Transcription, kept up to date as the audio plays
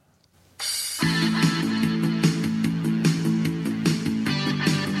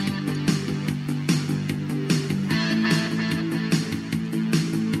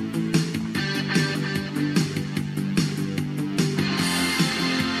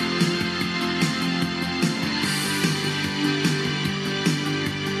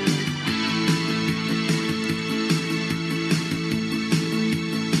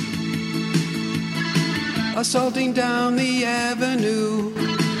assaulting down the avenue.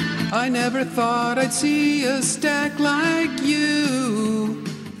 I never thought I'd see a stack like you.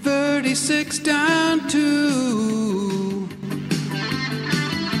 36 down 2.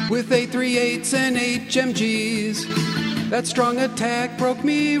 With 838s and HMGs, that strong attack broke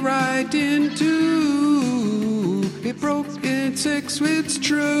me right in two. It broke in 6, it's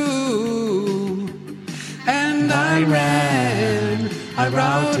true. And I ran, I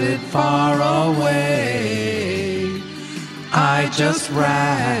routed far away. I just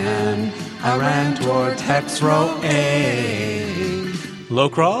ran, I ran toward Hex Row A. Low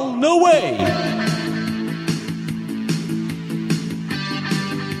crawl? No way!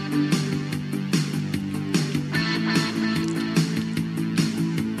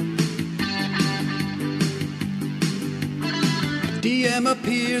 DM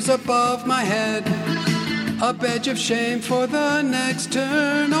appears above my head, a badge of shame for the next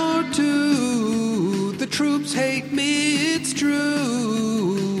turn or two. The troops hate me, it's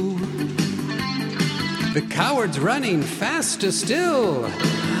true. The coward's running faster still,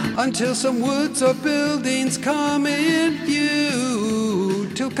 until some woods or buildings come in view,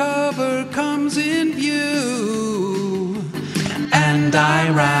 till cover comes in view. And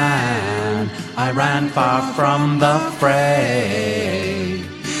I ran far from the fray.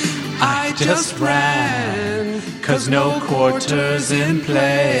 I just ran, 'cause no quarters in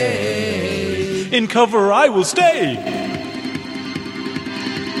play. In cover I will stay!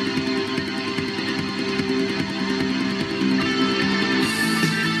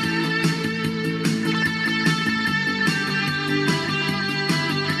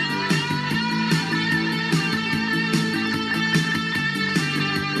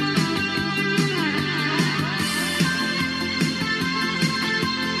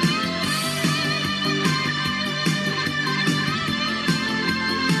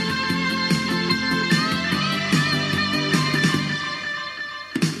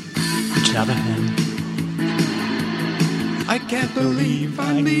 I can't believe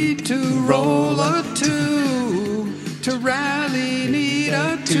I need to roll a 2, to rally need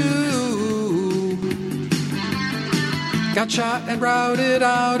a 2. Got shot and routed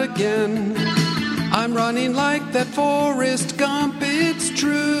out again. I'm running like that Forrest Gump, it's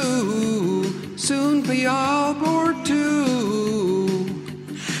true. Soon be all aboard too.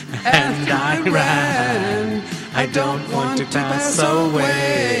 And I ran, I don't want to pass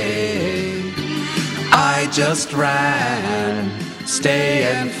away. I just ran, stay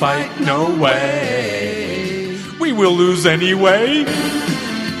and fight, no way. We will lose anyway.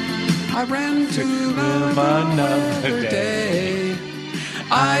 I ran to live another day.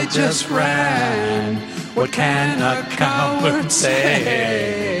 I just ran, what can a coward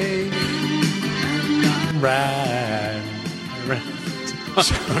say? Ran.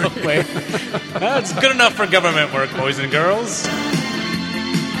 Wait. That's good enough for government work, boys and girls.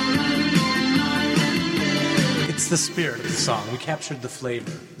 It's the spirit of the song. We captured the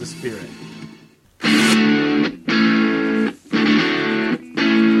flavor, the spirit.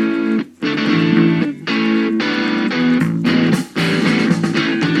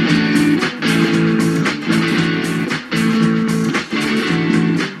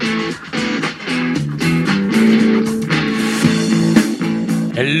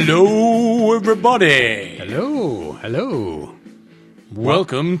 Hello, everybody. Hello, hello.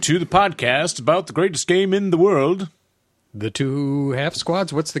 Welcome to the podcast about the greatest game in the world. The 2 half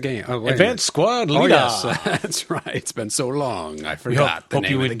squads? What's the game? Oh, Advanced Squad Leader. Oh, yes. That's right. It's been so long. I forgot the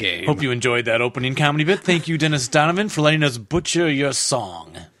name of the game. Hope you enjoyed that opening comedy bit. Thank you, Dennis Donovan, for letting us butcher your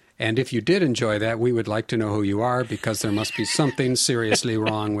song. And if you did enjoy that, we would like to know who you are, because there must be something seriously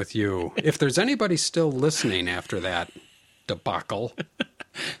wrong with you. If there's anybody still listening after that debacle.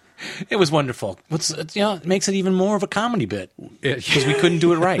 It was wonderful. It makes it even more of a comedy bit, because we couldn't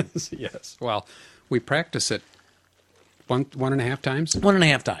do it right. Yes. Well, we practice it one and a half times.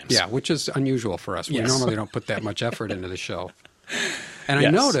 1.5 times. Yeah, which is unusual for us. Yes. We normally don't put that much effort into the show. And Yes.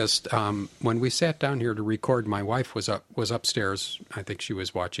 I noticed when we sat down here to record, my wife was upstairs. I think she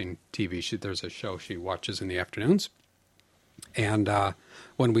was watching TV. There's a show she watches in the afternoons. And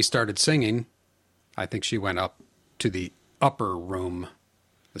when we started singing, I think she went up to the upper room,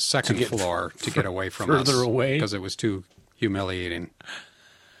 the second floor, to get away from us. Further away? Because it was too humiliating.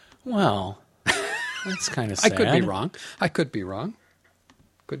 Well, that's kind of sad. I could be wrong.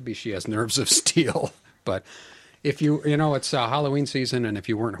 Could be she has nerves of steel. But if it's Halloween season, and if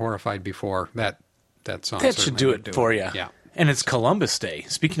you weren't horrified before, that song That should do it for you. Yeah. And it's Columbus Day.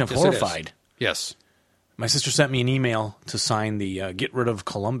 Speaking of horrified. Yes. My sister sent me an email to sign the Get Rid of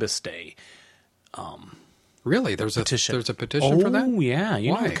Columbus Day Really? There's petition. There's a petition for that? Oh, yeah.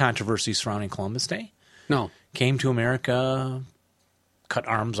 You know Why? the controversy surrounding Columbus Day? No. Came to America, cut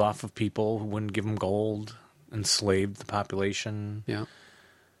arms off of people who wouldn't give him gold, enslaved the population. Yeah.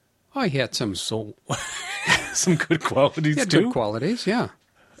 Oh, he had some So, some good qualities he had too. good qualities, yeah.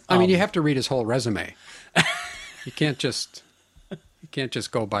 I mean, you have to read his whole resume. You can't just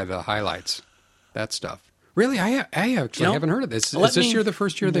go by the highlights. That stuff. Really, I actually haven't heard of this. Is this year the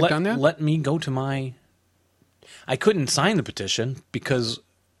first year they've done that? Let me go to my... I couldn't sign the petition because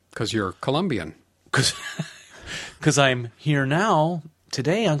you're Colombian. Because I'm here now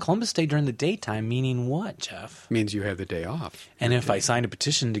today on Columbus Day during the daytime, meaning what, Jeff? Means you have the day off. And if I signed a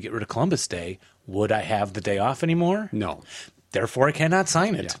petition to get rid of Columbus Day, would I have the day off anymore? No. Therefore, I cannot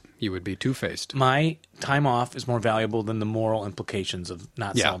sign it. Yeah, you would be two-faced. My time off is more valuable than the moral implications of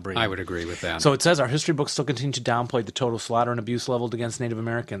not celebrating. I would agree with that. So it says our history books still continue to downplay the total slaughter and abuse leveled against Native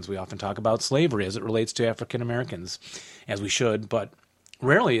Americans. We often talk about slavery as it relates to African Americans, as we should, but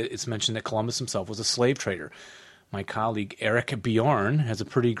rarely it's mentioned that Columbus himself was a slave trader. My colleague Eric Bjorn has a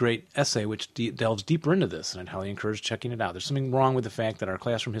pretty great essay which delves deeper into this, and I'd highly encourage checking it out. There's something wrong with the fact that our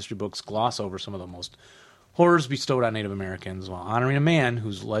classroom history books gloss over some of the most horrors bestowed on Native Americans while honoring a man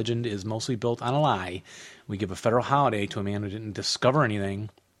whose legend is mostly built on a lie. We give a federal holiday to a man who didn't discover anything,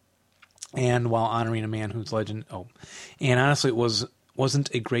 and while honoring a man whose legend... and honestly, it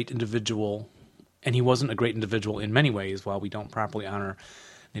wasn't a great individual, and he wasn't a great individual in many ways while we don't properly honor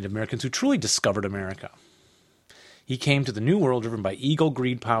Native Americans who truly discovered America. He came to the New World driven by ego,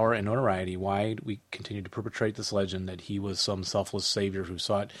 greed, power, and notoriety. Why we continue to perpetrate this legend that he was some selfless savior who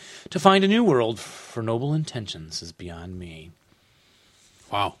sought to find a new world for noble intentions is beyond me.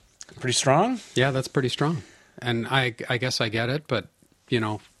 Wow. Pretty strong? Yeah, that's pretty strong. And I guess I get it, but,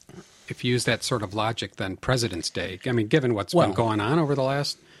 if you use that sort of logic, then President's Day, I mean, given what's been going on over the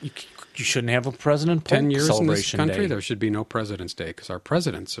last You shouldn't have a President 10 years in this celebration country, day. there should be no President's Day, because our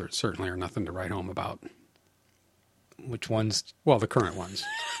presidents certainly are nothing to write home about. Which ones? Well, the current ones.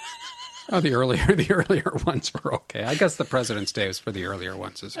 The earlier ones were okay. I guess the President's Day was for the earlier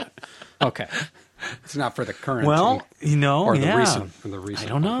ones, isn't it? Okay. It's not for the current. Well, or the yeah. recent. I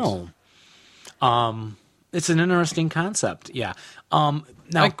don't know. It's an interesting concept, yeah. Now,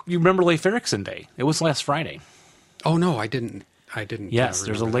 you remember Leif Erikson Day. It was last Friday. Oh, no, I didn't. Yes,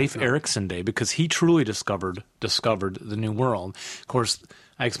 there's a Leif that, no. Erikson Day because he truly discovered the New World. Of course,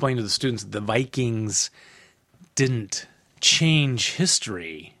 I explained to the students that the Vikings didn't change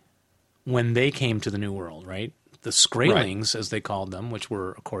history when they came to the New World, right? The Skraelings, as they called them, which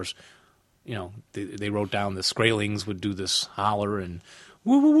were, of course, they wrote down the Skraelings would do this holler and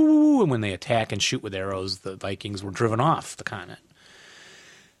woo, woo, woo, woo, and when they attack and shoot with arrows, the Vikings were driven off the continent.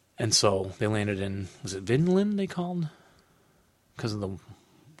 And so they landed in, was it Vinland they called? Because of the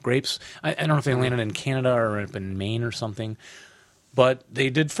grapes. I don't know if they landed in Canada or in Maine or something, but they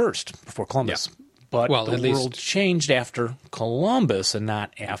did first before Columbus. Yeah. But the world changed after Columbus and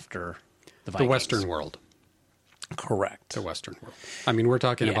not after the Vikings. The Western world. Correct. The Western world. I mean, we're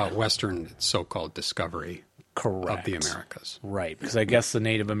talking about Western so-called discovery of the Americas. Right, because I guess the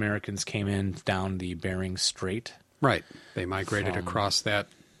Native Americans came in down the Bering Strait. Right. They migrated across that,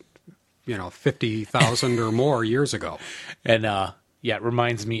 50,000 or more years ago. And, it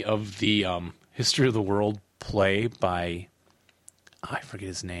reminds me of the History of the World play by, I forget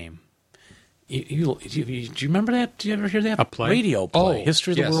his name. Do you remember that? Do you ever hear that? A play? Radio play.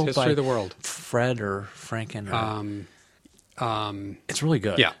 History of the World History by of the World. Fred or Franken. It's really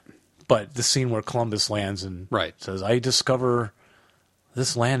good. Yeah. But the scene where Columbus lands and says, I discover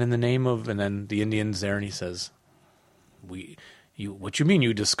this land in the name of, and then the Indian's there and he says, what you mean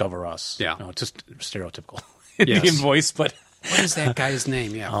you discover us? Yeah. No, it's just stereotypical Indian voice, but. What is that guy's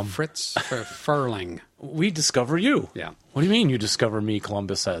name? Yeah, Fritz Furling. We discover you. Yeah. What do you mean you discover me,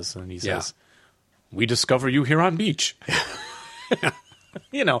 Columbus says. And he says, we discover you here on beach. But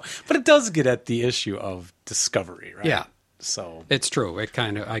it does get at the issue of discovery, right? Yeah. So it's true. It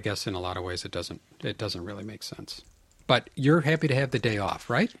kind of, I guess, in a lot of ways, it doesn't really make sense. But you're happy to have the day off,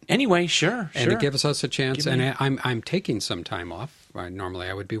 right? Anyway, sure. And it gives us a chance. And I'm taking some time off. Normally,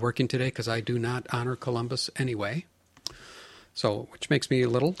 I would be working today because I do not honor Columbus anyway. So, which makes me a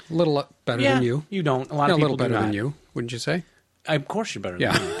little better than you. You don't. A lot of people a little better do than you, wouldn't you say? Of course, you're better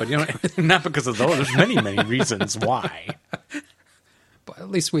than me. But not because of those. There's many, many reasons why. But at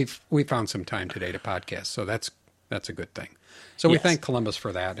least we found some time today to podcast, so that's a good thing. So we thank Columbus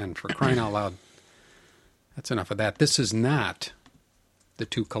for that, and for crying out loud, that's enough of that. This is not the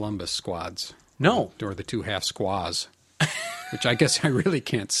two Columbus squads. No. Or the two half squaws, which I guess I really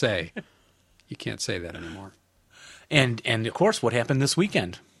can't say. You can't say that anymore. And of course, what happened this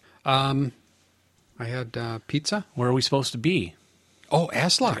weekend? I had pizza. Where are we supposed to be? Oh,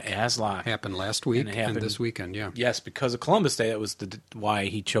 Aslock. Aslock. Happened last week And it happened- this weekend, yeah. Yes, because of Columbus Day, that was why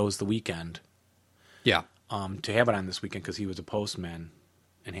he chose the weekend Yeah, to have it on this weekend, because he was a postman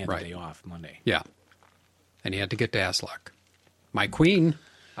and had Right. the day off Monday. yeah. And he had to get to Aslock. My queen,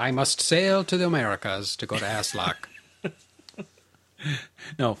 I must sail to the Americas to go to Aslock.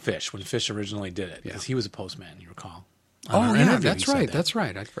 No, Fish, when Fish originally did it, because Yeah. he was a postman, you recall. On Oh, our yeah, interview, that's he said right. that. That's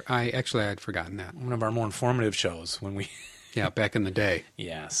right. I'd forgotten that. One of our more informative shows when we... Yeah, back in the day.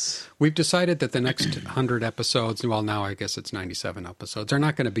 Yes. We've decided that the next 100 episodes, well, now I guess it's 97 episodes, are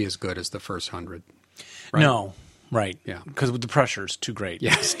not going to be as good as the first 100. Right? No, right. Yeah. Because the pressure's too great.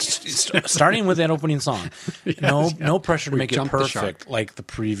 Yes. Starting with that opening song. No pressure to We've make it jumped the shark. perfect like the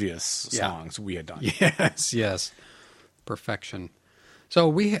previous Yeah. songs we had done. Yes. Perfection. So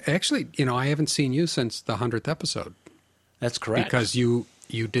we actually, I haven't seen you since the 100th episode. That's correct. Because you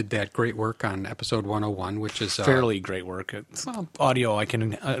did that great work on episode 101, which is fairly great work. It's well- audio,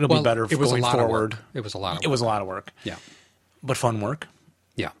 it'll be better it was going a lot forward. Of work. It was a lot of work. It was a lot of work. Yeah. But fun work.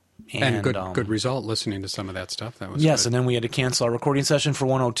 Yeah. And, And good result listening to some of that stuff. That was Yes, good. and then we had to cancel our recording session for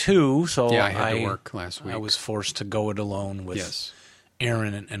 102, so Yeah, I had to work last week. I was forced to go it alone with Yes.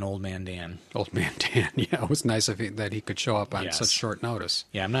 Aaron and Old Man Dan. Old Man Dan. Yeah, it was nice that he could show up on Yes. such short notice.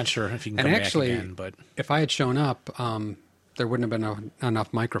 Yeah, I'm not sure if he can And come actually, back again, but if I had shown up, there wouldn't have been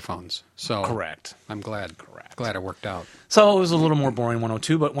enough microphones. So correct. I'm glad. Correct. Glad it worked out. So it was a little more boring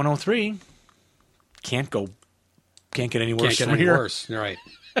 102, but 103 can't get any worse Can't get from any here. worse. Right.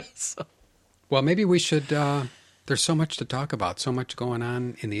 Well, maybe we should. There's so much to talk about, so much going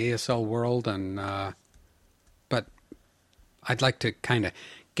on in the ASL world, but I'd like to kind of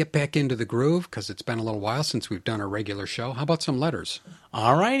get back into the groove because it's been a little while since we've done a regular show. How about some letters?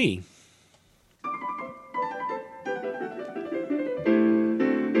 All righty.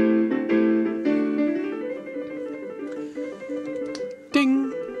 Ding,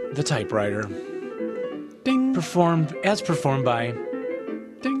 The Typewriter, ding, performed by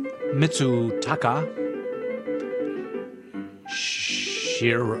ding. Mitsutaka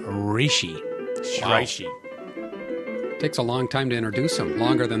Shiraishi. Takes a long time to introduce him,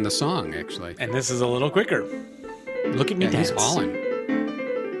 longer than the song, actually. And this is a little quicker. Look at me Yeah, dance. he's hauling,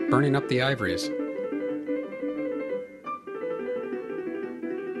 burning up the ivories.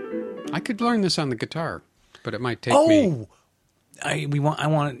 I could learn this on the guitar, but it might take me. I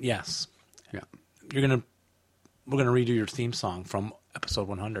want yes. Yeah. We're gonna redo your theme song from episode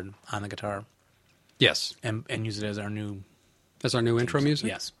 100 on the guitar Yes, and use it as our new as our new intro music.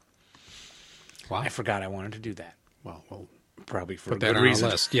 Yes. Wow. I forgot I wanted to do that. Well, we'll Probably for put a that good on reason.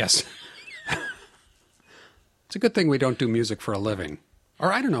 our list. Yes. It's a good thing we don't do music for a living.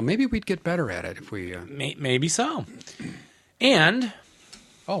 Or I don't know, maybe we'd get better at it if we. Maybe so. And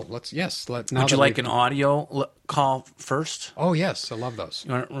Oh, let's now would you that like we've- an audio call first? Oh yes, I love those.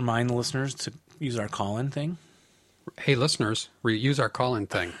 You want to remind the listeners to use our call-in thing? Hey, listeners, use our call-in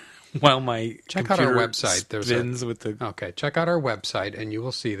thing. While my Check out our computer website. There's spins with the Okay, check out our website, and you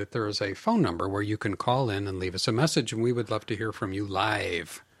will see that there is a phone number where you can call in and leave us a message, and we would love to hear from you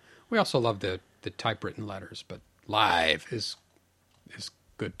live. We also love the typewritten letters, but live is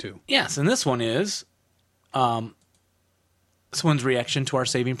good too. yes, and this one is someone's reaction to our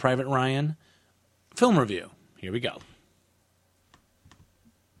Saving Private Ryan film review. Here we go.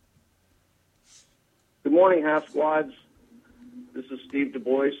 Good morning, Half Squads. This is Steve Du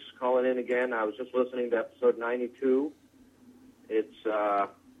Bois calling in again. I was just listening to episode 92. It's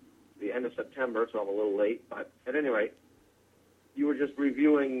the end of September, so I'm a little late. But at any rate, you were just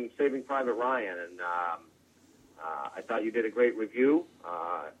reviewing Saving Private Ryan, and I thought you did a great review.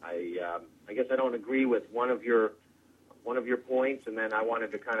 I guess I don't agree with one of your points, and then I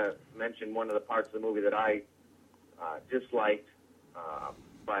wanted to kind of mention one of the parts of the movie that I disliked.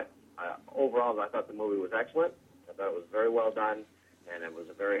 But overall, I thought the movie was excellent. I thought it was very well done, and it was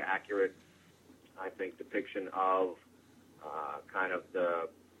a very accurate, I think, depiction of kind of the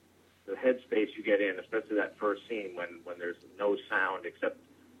headspace you get in, especially that first scene when there's no sound except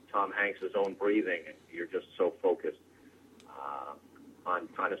Tom Hanks' own breathing, and you're just so focused on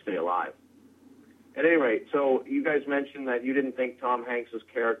trying to stay alive. At any rate, so you guys mentioned that you didn't think Tom Hanks'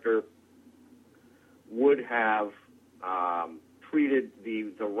 character would have treated the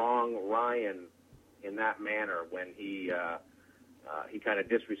wrong Ryan in that manner when he kind of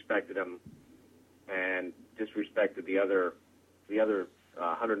disrespected him and disrespected the other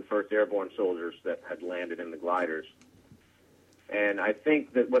 101st Airborne soldiers that had landed in the gliders. And I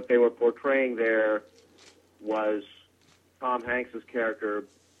think that what they were portraying there was Tom Hanks' character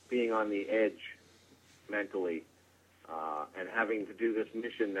being on the edge mentally and having to do this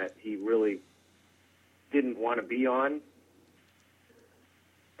mission that he really didn't want to be on.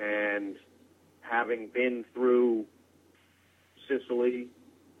 and having been through Sicily,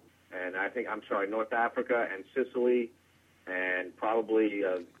 and North Africa and Sicily, and probably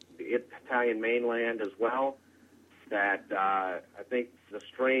the Italian mainland as well, that I think the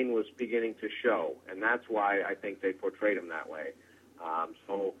strain was beginning to show, and that's why I think they portrayed him that way.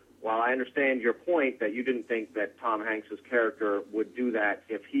 So while I understand your point that you didn't think that Tom Hanks's character would do that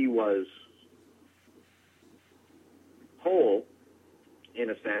if he was whole, in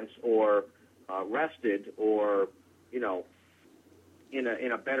a sense, or rested, or, you know, in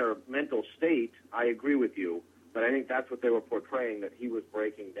a better mental state, I agree with you. But I think that's what they were portraying, that he was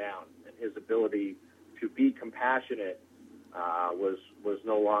breaking down, and his ability to be compassionate was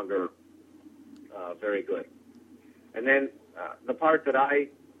no longer very good. And then the part that I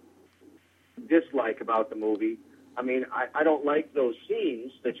dislike about the movie, I mean, I don't like those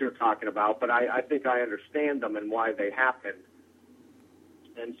scenes that you're talking about, but I think I understand them and why they happened.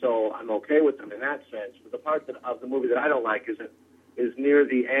 And so I'm okay with them in that sense. But the part of the movie that I don't like is near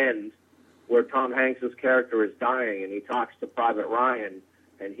the end, where Tom Hanks' character is dying, and he talks to Private Ryan,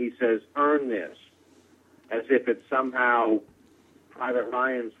 and he says, "Earn this," as if it's somehow Private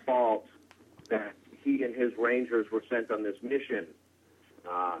Ryan's fault that he and his Rangers were sent on this mission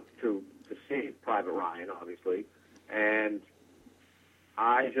to save Private Ryan, obviously. And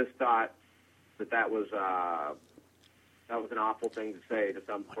I just thought that was an awful thing to say to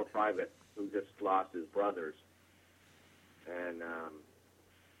some poor private who just lost his brothers.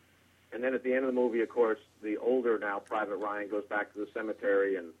 And then at the end of the movie, of course, the older now Private Ryan goes back to the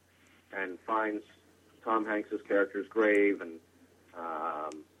cemetery and finds Tom Hanks' character's grave, and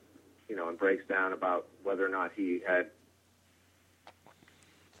and breaks down about whether or not he had.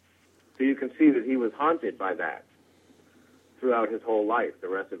 So you can see that he was haunted by that throughout his whole life, the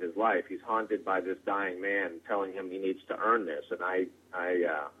rest of his life. He's haunted by this dying man telling him he needs to earn this, and I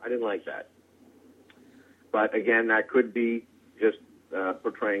didn't like that. But again, that could be just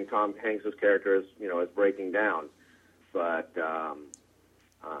portraying Tom Hanks' character as breaking down. But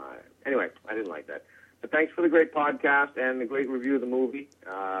anyway, I didn't like that. But thanks for the great podcast and the great review of the movie.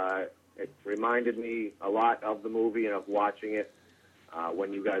 It reminded me a lot of the movie and of watching it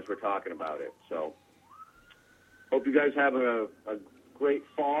when you guys were talking about it. So hope you guys have a great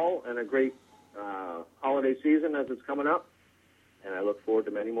fall and a great holiday season as it's coming up. And I look forward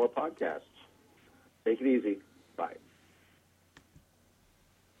to many more podcasts. Take it easy. Bye.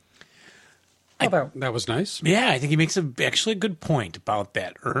 That was nice. Yeah, I think he makes actually a good point about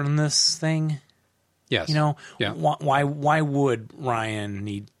that earn this thing. Yes. Yeah. Why would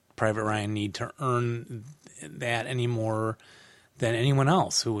Private Ryan need to earn that any more than anyone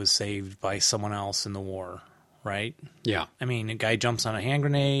else who was saved by someone else in the war, right? Yeah. I mean, a guy jumps on a hand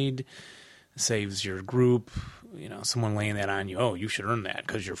grenade, saves your group, someone laying that on you. Oh, you should earn that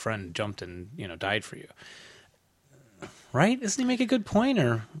because your friend jumped and, died for you. Right? Doesn't he make a good point?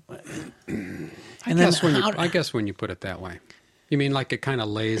 Or I guess when you put it that way, you mean like it kind of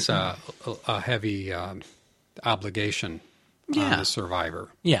lays a heavy obligation on the survivor.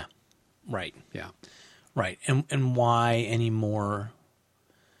 Yeah. Right. Yeah. Right. And why any more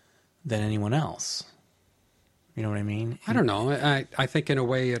than anyone else? You know what I mean? I don't know. I think in a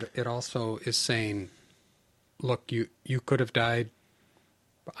way it also is saying, look, you could have died.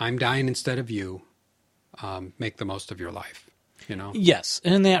 I'm dying instead of you. Make the most of your life, Yes,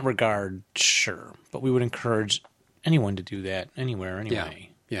 and in that regard, sure. But we would encourage anyone to do that anywhere, anyway.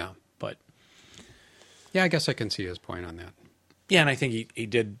 Yeah. But yeah, I guess I can see his point on that. Yeah, and I think he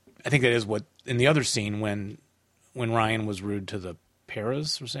did. I think that is what in the other scene when Ryan was rude to the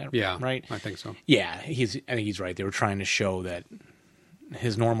Paras, was that right? I think so. Yeah, I think he's right. They were trying to show that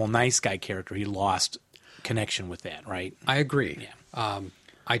his normal nice guy character, he lost connection with that, right? I agree. Yeah.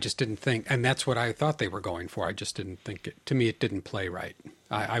 I just didn't think, and that's what I thought they were going for. I just didn't think to me, it didn't play right.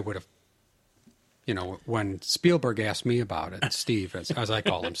 I would have, when Spielberg asked me about it, Steve, as I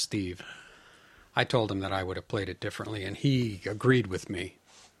call him, Steve, I told him that I would have played it differently, and he agreed with me.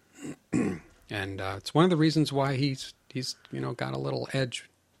 And it's one of the reasons why he's got a little edge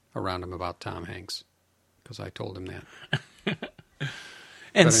around him about Tom Hanks, because I told him that.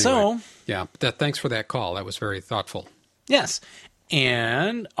 And so, yeah, thanks for that call. That was very thoughtful. Yes.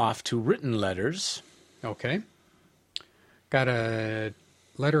 And off to written letters. Okay. Got a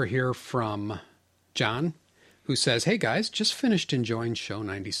letter here from John, who says, "Hey guys, just finished enjoying show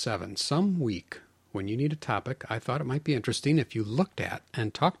 97. Some week when you need a topic, I thought it might be interesting if you looked at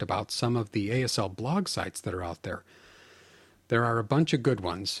and talked about some of the ASL blog sites that are out there. There are a bunch of good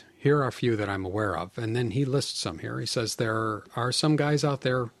ones. Here are a few that I'm aware of." And then he lists some here. He says, "There are some guys out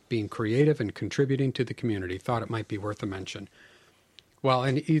there being creative and contributing to the community. Thought it might be worth a mention. Well,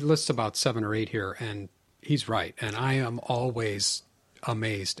 and he lists about 7 or 8 here, and he's right. And I am always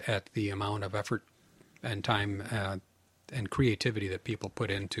amazed at the amount of effort and time and creativity that people put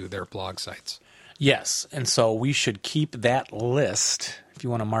into their blog sites. Yes, and so we should keep that list. If you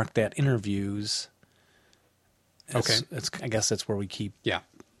want to mark that interviews. Okay. I guess that's where we keep Yeah.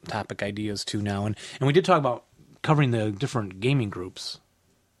 topic ideas too now. And we did talk about covering the different gaming groups.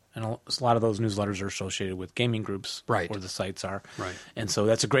 And a lot of those newsletters are associated with gaming groups, Right. where the sites are. Right. And so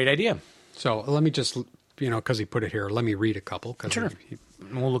that's a great idea. So let me just, because he put it here, let me read a couple. Sure.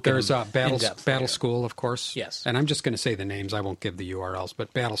 And we'll look There's at Battle School, of course. Yes. And I'm just going to say the names. I won't give the URLs,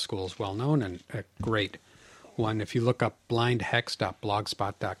 but Battle School is well known and a great one. If you look up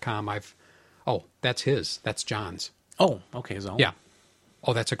blindhex.blogspot.com, oh, that's his. That's John's. Oh, okay. So. Yeah.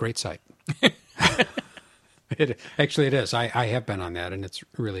 Oh, that's a great site. Actually, it is. I have been on that, and it's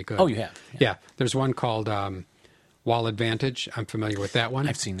really good. Oh, you have? Yeah. There's one called Wall Advantage. I'm familiar with that one.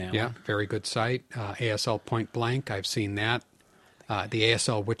 I've seen that yeah, one. very good site. ASL Point Blank. I've seen that. The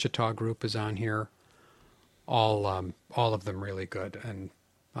ASL Wichita group is on here. All of them really good, and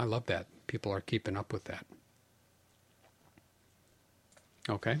I love that. People are keeping up with that.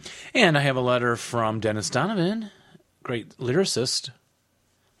 Okay. And I have a letter from Dennis Donovan, great lyricist,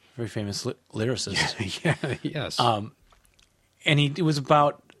 very famous lyricist. Yeah. Yes. And it was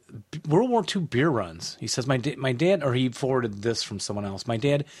about World War II beer runs. He says, my dad, or he forwarded this from someone else. My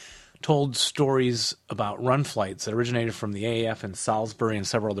dad told stories about run flights that originated from the AAF in Salisbury and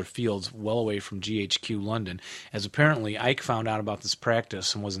several other fields well away from GHQ London, as apparently Ike found out about this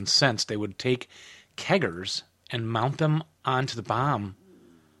practice and was incensed. They would take keggers and mount them onto the bomb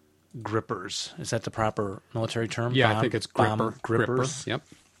grippers. Is that the proper military term? yeah, I think it's gripper. Grippers. Yep.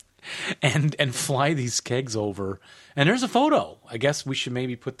 And fly these kegs over. And there's a photo. I guess we should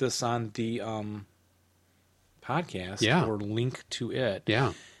maybe put this on the podcast, Yeah. or link to it.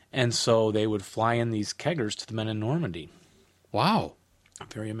 Yeah. And so they would fly in these keggers to the men in Normandy. Wow.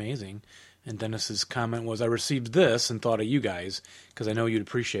 Very amazing. And Dennis's comment was, I received this and thought of you guys because I know you'd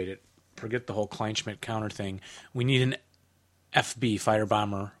appreciate it. Forget the whole Kleinschmidt counter thing. We need an FB fighter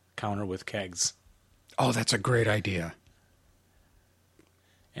bomber counter with kegs. Oh, that's a great idea.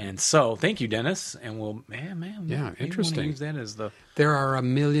 And so, thank you, Dennis. And we'll, man, Yeah, maybe interesting. we'll use that as the. There are a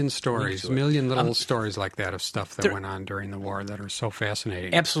million stories, Link to it. million little stories like that of stuff that there- went on during the war that are so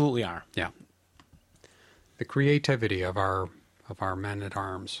fascinating. Absolutely are. Yeah. The creativity of our men at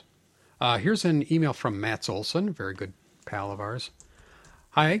arms. Here's an email from Mats Olson, a very good pal of ours.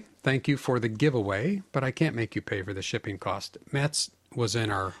 Hi, thank you for the giveaway, but I can't make you pay for the shipping cost. Mats was in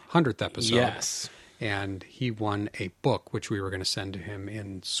our 100th episode. Yes. And he won a book, which we were going to send to him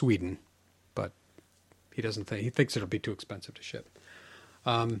in Sweden, but he thinks it'll be too expensive to ship.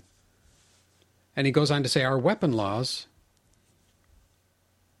 And he goes on to say, our weapon laws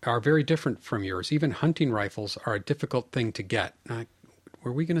are very different from yours. Even hunting rifles are a difficult thing to get.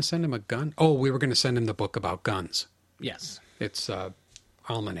 Were we going to send him a gun? Oh, we were going to send him the book about guns. Yes. It's an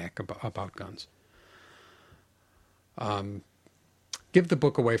almanac about guns. Give the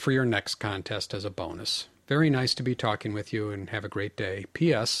book away for your next contest as a bonus. Very nice to be talking with you, and have a great day.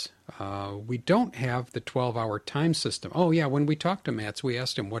 P.S. We don't have the 12-hour time system. Oh, yeah, when we talked to Mats, we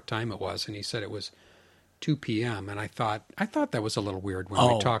asked him what time it was, and he said it was 2 p.m., and I thought that was a little weird when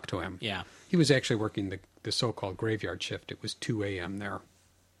we talked to him. Yeah. He was actually working the so-called graveyard shift. It was 2 a.m. there.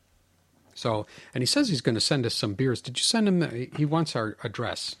 So, and he says he's going to send us some beers. Did you send him? He wants our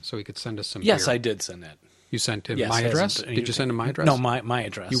address so he could send us some Yes, beer. I did send that. You sent him Yes, my address? hasn't- Did you send him my address? No, my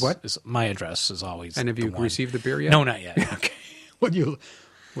address. You what? My address is always. And have you the one. received the beer yet? No, not yet. Okay. Will you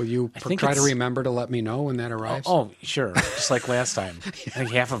think try to it's- remember to let me know when that arrives? Oh, sure. Just like last time. I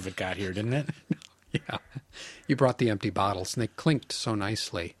think half of it got here, didn't it? Yeah. You brought the empty bottles, and they clinked so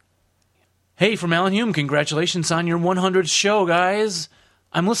nicely. Hey, from Alan Hume, congratulations on your 100th show, guys.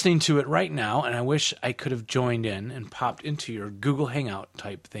 I'm listening to it right now, and I wish I could have joined in and popped into your Google Hangout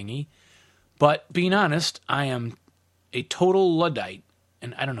type thingy. But being honest, I am a total Luddite,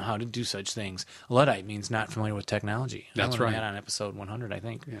 and I don't know how to do such things. Luddite means not familiar with technology. That's I learned right. that on episode 100, I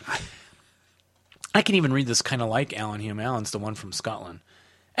think. Yeah. I can even read this kind of like Alan Hume. Alan's the one from Scotland.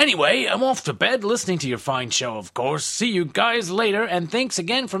 Anyway, I'm off to bed listening to your fine show, of course. See you guys later, and thanks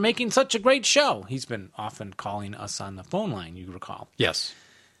again for making such a great show. He's been often calling us on the phone line, you recall. Yes.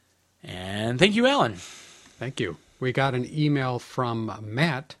 And thank you, Alan. Thank you. We got an email from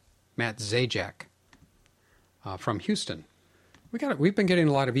Matt Zajac, from Houston. We've been getting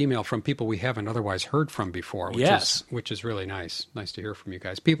a lot of email from people we haven't otherwise heard from before, which is really nice. Nice to hear from you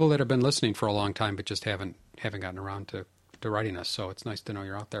guys. People that have been listening for a long time but just haven't gotten around to writing us, so it's nice to know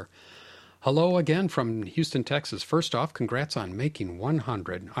you're out there. Hello again from Houston, Texas. First off, congrats on making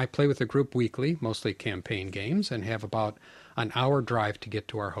 100. I play with a group weekly, mostly campaign games, and have about an hour drive to get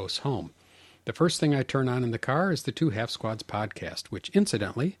to our host's home. The first thing I turn on in the car is the Two Half Squads podcast, which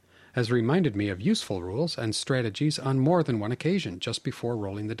incidentally has reminded me of useful rules and strategies on more than one occasion just before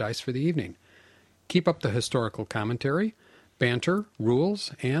rolling the dice for the evening. Keep up the historical commentary, banter,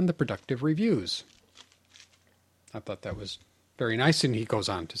 rules, and the productive reviews. I thought that was very nice, and he goes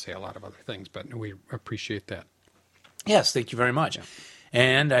on to say a lot of other things, but we appreciate that. Yes, thank you very much. Yeah.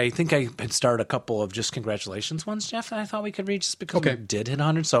 And I think I had started a couple of just congratulations ones, Jeff, that I thought we could read just because we did hit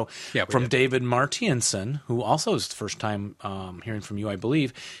 100. So from David Martianson, who also is the first time hearing from you, I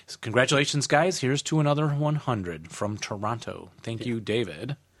believe. Congratulations, guys. Here's to another 100 from Toronto. Thank you,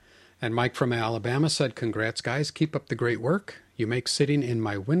 David. And Mike from Alabama said, congrats, guys. Keep up the great work. You make sitting in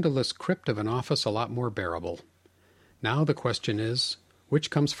my windowless crypt of an office a lot more bearable. Now the question is, which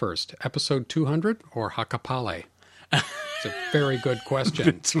comes first, episode 200 or Hakapale? It's a very good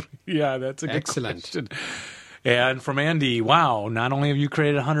question. That's a good Excellent question. And from Andy, wow, not only have you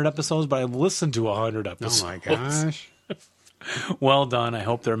created 100 episodes, but I've listened to 100 episodes. Oh, my gosh. Well done. I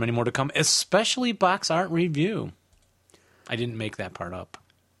hope there are many more to come, especially Box Art Review. I didn't make that part up.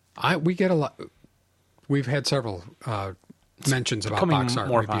 We get a lot. We've had several mentions about Box Art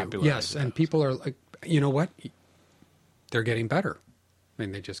more Review. Popular, yes, and people are like, you know what? They're getting better. I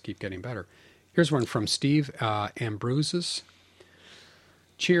mean, they just keep getting better. Here's one from Steve Ambruses.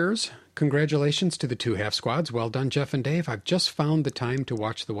 Cheers. Congratulations to the Two Half Squads. Well done, Jeff and Dave. I've just found the time to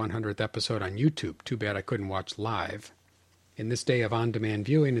watch the 100th episode on YouTube. Too bad I couldn't watch live. In this day of on-demand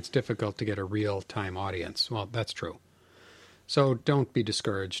viewing, it's difficult to get a real-time audience. Well, that's true. So don't be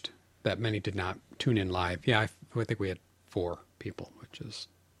discouraged that many did not tune in live. Yeah, I think we had 4 people, which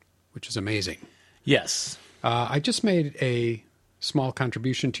is amazing. Yes. I just made a small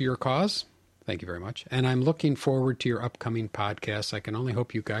contribution to your cause. Thank you very much. And I'm looking forward to your upcoming podcasts. I can only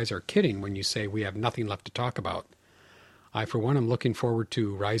hope you guys are kidding when you say we have nothing left to talk about. I, for one, am looking forward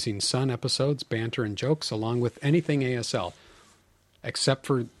to Rising Sun episodes, banter, and jokes, along with anything ASL, except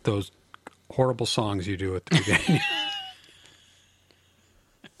for those horrible songs you do at the beginning.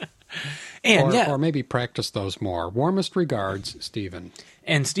 Or maybe practice those more. Warmest regards, Stephen.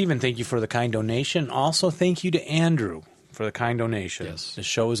 And Stephen, thank you for the kind donation. Also, thank you to Andrew for the kind donation. Yes. The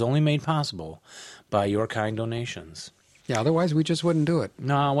show is only made possible by your kind donations. Yeah, otherwise we just wouldn't do it.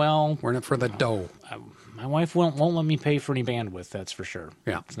 No, well, we're in it for the dough. My wife won't let me pay for any bandwidth, that's for sure.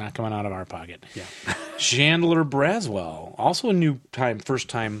 Yeah. It's not coming out of our pocket. Yeah. Chandler Braswell, also a first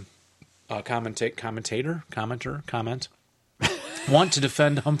time comment. Want to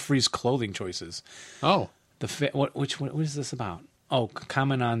defend Humphrey's clothing choices. Oh. What is this about? Oh,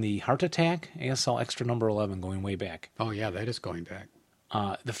 comment on the heart attack, ASL extra number 11, going way back. Oh, yeah, that is going back.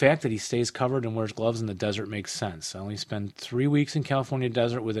 The fact that he stays covered and wears gloves in the desert makes sense. I only spent 3 weeks in California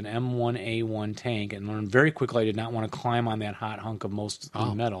desert with an M1A1 tank and learned very quickly I did not want to climb on that hot hunk of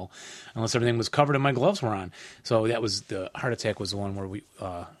mostly metal unless everything was covered and my gloves were on. So that was the heart attack was the one where we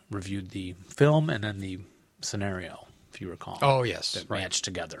reviewed the film and then the scenario, if you recall. Oh, yes. That matched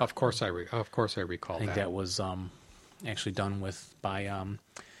together. Of course I recall that. I think that was actually done by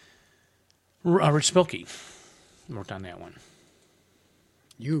Rich Spilkey. Worked on that one.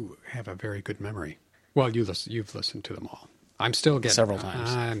 You have a very good memory. Well, you've listened to them all. I'm still getting several times.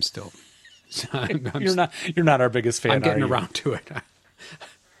 I'm still. You're not our biggest fan. I'm getting around to it.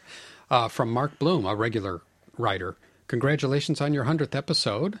 From Mark Bloom, a regular writer. Congratulations on your 100th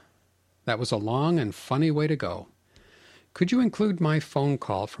episode. That was a long and funny way to go. Could you include my phone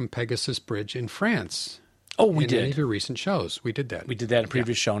call from Pegasus Bridge in France? Oh, we did. In any of your recent shows. We did that. We did that in a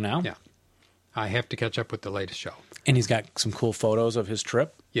previous show now. Yeah. I have to catch up with the latest show. And he's got some cool photos of his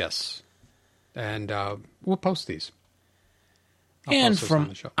trip. Yes. And we'll post these. And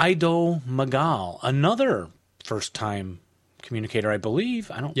from Ido Magal, another first-time communicator, I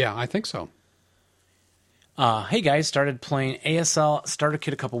believe. Yeah, I think so. Hey, guys, started playing ASL Starter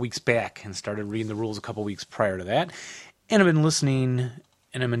Kit a couple weeks back and started reading the rules a couple weeks prior to that. And I've been listening,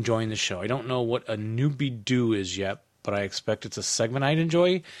 and I'm enjoying the show. I don't know what a newbie do is yet, but I expect it's a segment I'd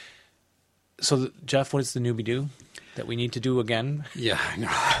enjoy. So, Jeff, what is the newbie do that we need to do again? Yeah, I know.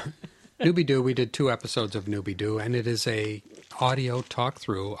 Newbie do, we did 2 episodes of Newbie do, and it is a audio talk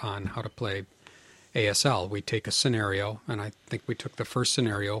through on how to play ASL. We take a scenario, and I think we took the first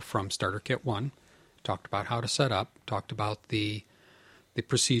scenario from Starter Kit 1, talked about how to set up, talked about the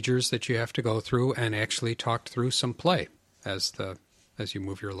procedures that you have to go through, and actually talked through some play as you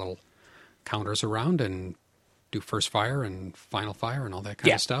move your little counters around and do first fire and final fire and all that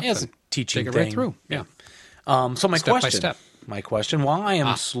kind of stuff. Yeah, it's a teaching take it thing. Right through. Yeah. So my Step by question, step. while I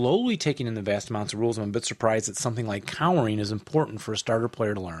am slowly taking in the vast amounts of rules, I'm a bit surprised that something like cowering is important for a starter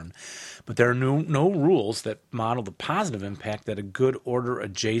player to learn. But there are no rules that model the positive impact that a good order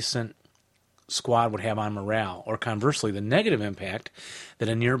adjacent squad would have on morale, or conversely, the negative impact that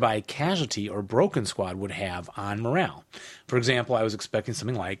a nearby casualty or broken squad would have on morale. For example, I was expecting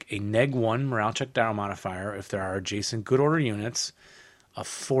something like a -1 morale check down modifier if there are adjacent good order units, a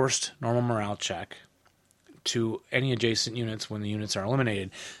forced normal morale check to any adjacent units when the units are eliminated.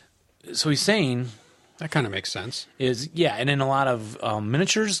 So he's saying That kind of makes sense. and in a lot of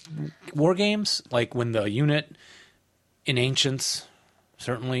miniatures war games, like when the unit in Ancients,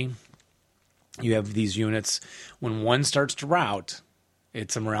 certainly, you have these units, when one starts to rout,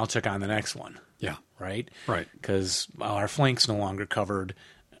 it's a morale check on the next one. Yeah. Right? Right. Because our flank's no longer covered.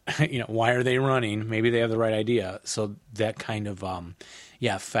 Why are they running? Maybe they have the right idea. So that kind of,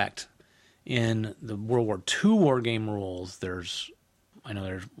 effect. In the World War II war game rules, there's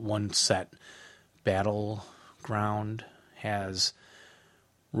one set, Battleground has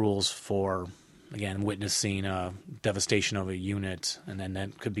rules for, again, witnessing a devastation of a unit, and then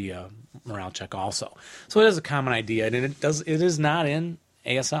that could be a morale check also. So it is a common idea, and it is not in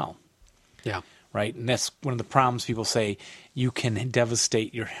ASL, Yeah. right? And that's one of the problems. People say you can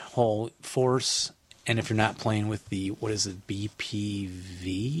devastate your whole force, and if you're not playing with the, what is it,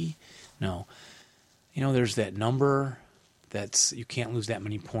 BPV? No. There's that number that's, you can't lose that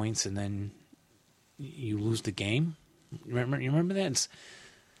many points, and then you lose the game. You remember that?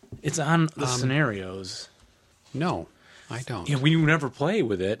 It's on the scenarios. No, I don't. We never play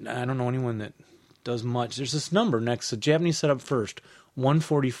with it. I don't know anyone that does much. There's this number next to Japanese setup first,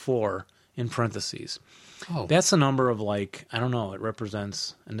 144 in parentheses. Oh. That's a number of, like, I don't know, it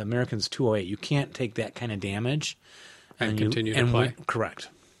represents, and the American's 208. You can't take that kind of damage. And continue to play? Correct.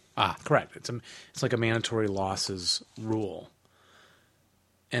 Correct. It's like a mandatory losses rule.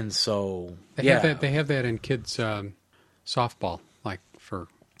 And so, They have that in kids' softball, like for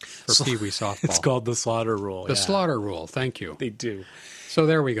Pee Wee softball. It's called the slaughter rule. The slaughter rule. Thank you. They do. So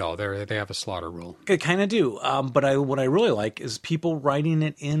there we go. They have a slaughter rule. They kind of do. But what I really like is people writing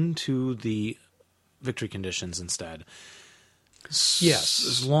it into the victory conditions instead. Yes.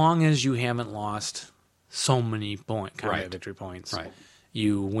 As long as you haven't lost so many Right. victory points, Right.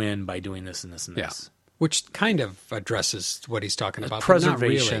 you win by doing this and this and Yeah. this. Which kind of addresses what he's talking about.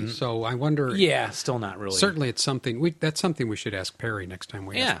 Preservation. But not really. So I wonder. Yeah, still not really. Certainly, it's something. That's something we should ask Perry next time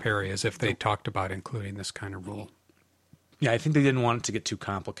we Yeah. ask Perry, as if they talked about including this kind of rule. Yeah, I think they didn't want it to get too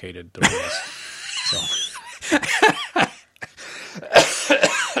complicated, the rules.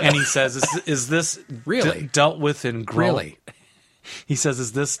 And he says, is this Really? dealt with in grown... Really? He says,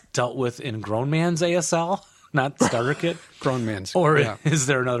 is this dealt with in grown man's ASL, not starter kit? Grown man's. Or yeah. is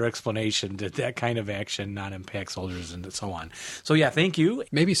there another explanation? Did that kind of action not impact soldiers and so on? So, yeah, thank you.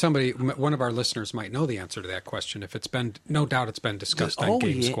 Maybe one of our listeners might know the answer to that question. If it's been, no doubt it's been discussed on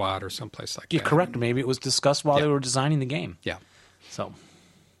Game Squad or someplace like You're that. correct. Maybe it was discussed while Yeah. they were designing the game. Yeah. So,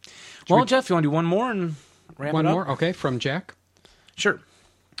 well, Jeff, you want to do one more and wrap One it up? more? Okay, from Jack. Sure.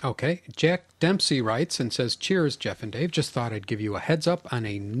 Okay, Jack Dempsey writes and says, "Cheers, Jeff and Dave. Just thought I'd give you a heads up on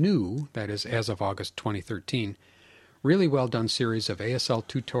a new, that is as of August 2013, really well done series of ASL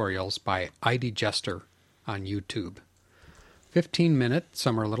tutorials by ID Jester on YouTube. 15-minute,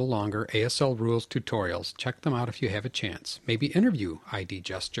 some are a little longer, ASL rules tutorials. Check them out if you have a chance. Maybe interview ID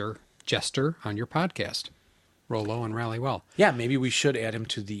Jester on your podcast. Roll low and rally well." Yeah, maybe we should add him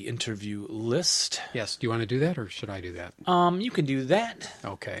to the interview list. Yes, do you want to do that, or should I do that? You can do that.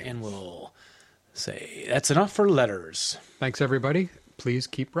 Okay. And we'll say that's enough for letters. Thanks, everybody. Please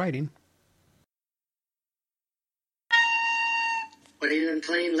keep writing. What have you been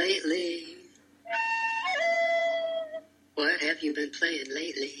playing lately? What have you been playing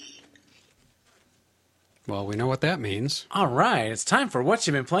lately? Well, we know what that means. All right, it's time for what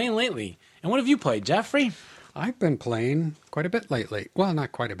you've been playing lately. And what have you played, Jeffrey? I've been playing quite a bit lately. Well,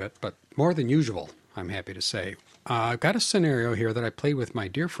 not quite a bit, but more than usual, I'm happy to say. I've got a scenario here that I played with my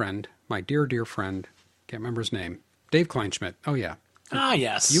dear friend, dear friend, can't remember his name, Dave Kleinschmidt. Oh, yeah. Ah,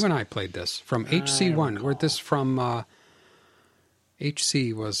 yes. You and I played this from HC1. Where this from,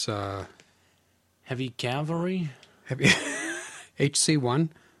 HC was... Heavy Cavalry? HC1?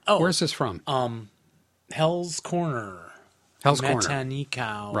 Oh. Where's this from? Hell's Corner. Hell's Corner.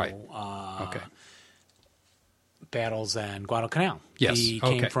 Metanikau. Right. Okay. Battles and Guadalcanal. Yes, He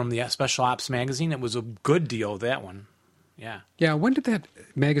okay. came from the Special Ops magazine. It was a good deal, that one. Yeah. Yeah, when did that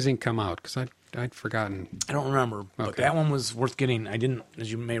magazine come out? Because I'd forgotten. I don't remember, but Okay. that one was worth getting. I didn't,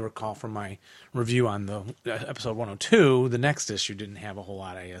 as you may recall from my review on the episode 102, the next issue didn't have a whole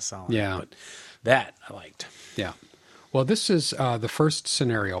lot of ASL in Yeah. it, but that I liked. Yeah. Well, this is the first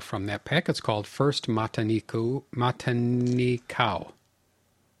scenario from that pack. It's called First Matanikau.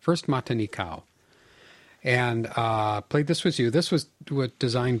 First Matanikau. And played this with you. This was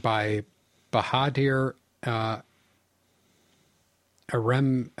designed by Bahadur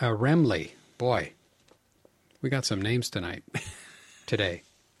Aremli. Boy, we got some names today.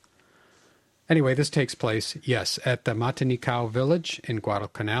 Anyway, this takes place, yes, at the Matanikau village in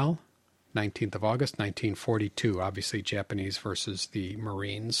Guadalcanal, 19th of August, 1942. Obviously, Japanese versus the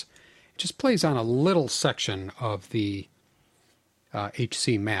Marines. It just plays on a little section of the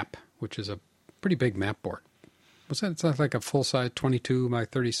HC map, which is a pretty big map board. Was that? It's not like a full size 22 by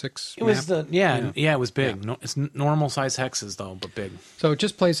 36. It was map? it was big. Yeah. No, it's normal size hexes though, but big. So it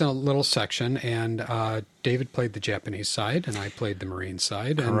just plays in a little section, and David played the Japanese side, and I played the Marine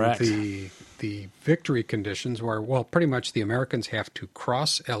side. Correct. And the victory conditions were, well, pretty much the Americans have to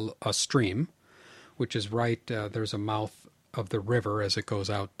cross a stream, which is right, there's a mouth of the river as it goes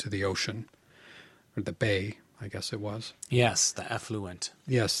out to the ocean, or the bay, I guess it was. Yes, the effluent.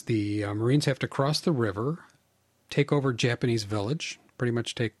 Yes, the Marines have to cross the river, take over Japanese village, pretty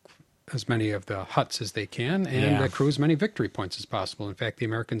much take as many of the huts as they can, and accrue as many victory points as possible. In fact, the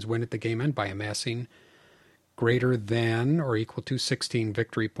Americans win at the game end by amassing greater than or equal to 16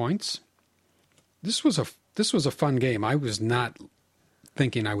 victory points. This was a fun game. I was not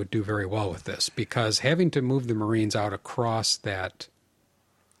thinking I would do very well with this, because having to move the Marines out across that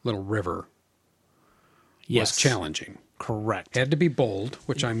little river was challenging. Correct. Had to be bold,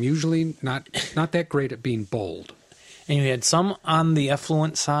 which I'm usually not that great at being bold. And you had some on the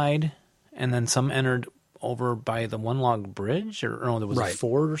effluent side, and then some entered over by the one log bridge, or no, there was a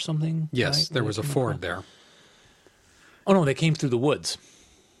ford or something. Yes, right? there was a ford there. Oh no, they came through the woods.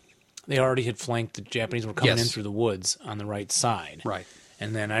 They already had flanked. The Japanese were coming in through the woods on the right side. Right.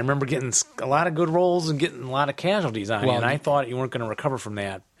 And then I remember getting a lot of good rolls and getting a lot of casualties on you, and I thought you weren't going to recover from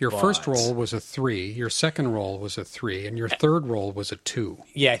that. Your first roll was a 3, your second roll was a 3, and your third roll was a 2.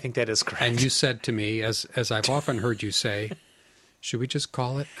 Yeah, I think that is correct. And you said to me, as I've often heard you say, should we just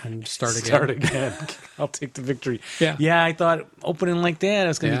call it and start again? Start again. I'll take the victory. Yeah. Yeah, I thought opening like that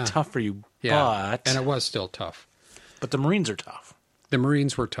is going to be tough for you. Yeah, But and it was still tough. But the Marines are tough. The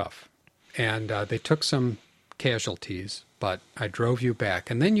Marines were tough, and they took some casualties, but I drove you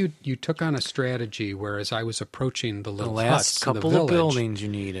back. And then you took on a strategy where, as I was approaching the little last huts in the couple village, of buildings you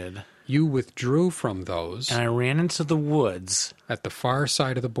needed, you withdrew from those and I ran into the woods at the far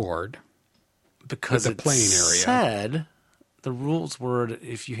side of the board because the it plain area. said the rules were that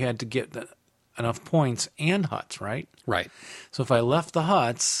if you had to get enough points and huts, right? Right. So if I left the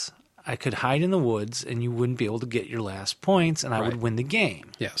huts, I could hide in the woods, and you wouldn't be able to get your last points, and I would win the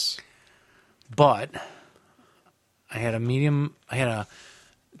game. Yes. But I had a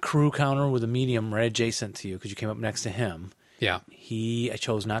crew counter with a medium right adjacent to you because you came up next to him. Yeah. I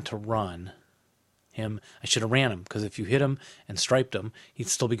chose not to run him. I should have ran him, because if you hit him and striped him, he'd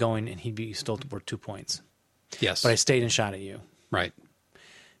still be going, and he'd be still worth 2 points. Yes. But I stayed and shot at you. Right.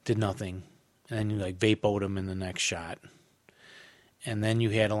 Did nothing. And then you vapoed him in the next shot. And then you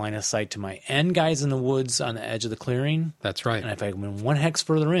had a line of sight to my end guys in the woods on the edge of the clearing. That's right. And if I went one hex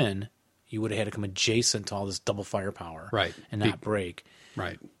further in, you would have had to come adjacent to all this double firepower. Right. And not break.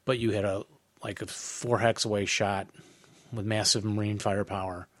 Right. But you had a 4 hex away shot with massive Marine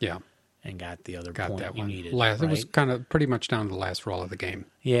firepower. Yeah. And got the other Got point that you one. needed. It was kind of pretty much down to the last roll of the game.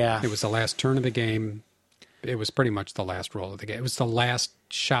 Yeah. It was the last turn of the game. It was pretty much the last roll of the game. It was the last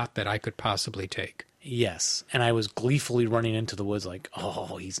shot that I could possibly take. Yes. And I was gleefully running into the woods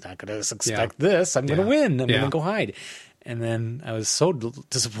oh, he's not going to expect this. I'm going to win. I'm going to go hide. And then I was so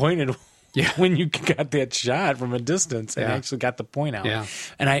disappointed when you got that shot from a distance and actually got the point out. Yeah.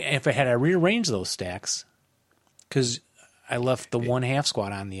 And if I had rearranged those stacks, because I left the 1/2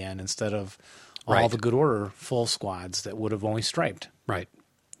 squad on the end instead of all the good order full squads that would have only striped. Right.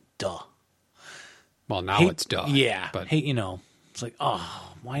 Duh. Well, now it's duh. Yeah. But it's like,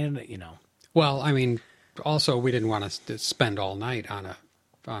 oh, why didn't it, Well, I mean, also we didn't want to spend all night on a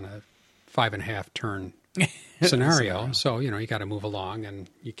 5.5 turn scenario. So, you got to move along, and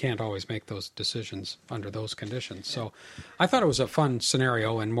you can't always make those decisions under those conditions. So I thought it was a fun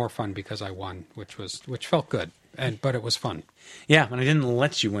scenario, and more fun because I won, which felt good. But it was fun. Yeah, and I didn't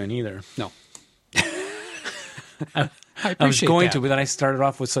let you win either. No. I was going to, but then I started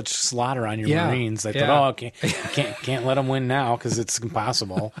off with such slaughter on your Marines. I thought, okay, can't let them win now because it's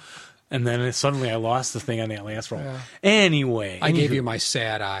impossible. And then suddenly I lost the thing on that last roll. Yeah. Anyway. I gave you my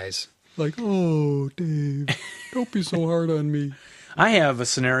sad eyes. Like, oh, Dave, don't be so hard on me. I have a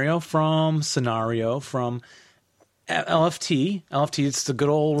scenario from LFT. LFT, it's the good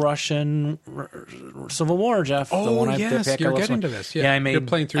old Russian Civil War, Jeff. Oh, the one yes, you're getting to this. Yeah, I made. You're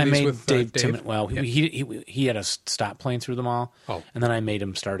playing through I these made with Dave. Dave? Well, Yeah. he had to stop playing through them all. Oh. And then I made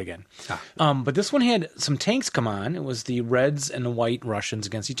him start again. Ah. But this one had some tanks come on. It was the Reds and the White Russians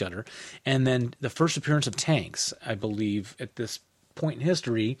against each other, and then the first appearance of tanks, I believe, at this point in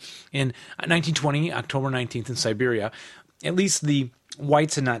history in 1920, October 19th in Siberia. At least the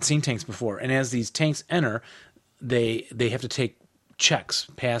Whites had not seen tanks before, and as these tanks enter, they have to take checks,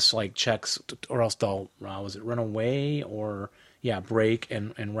 or else they'll run away or break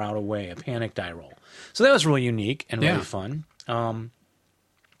and route away, a panic die roll. So that was really unique and really fun. And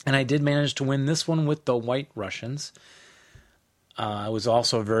I did manage to win this one with the White Russians. It was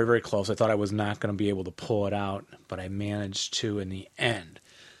also very, very close. I thought I was not going to be able to pull it out, but I managed to in the end.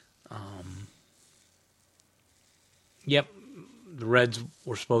 The Reds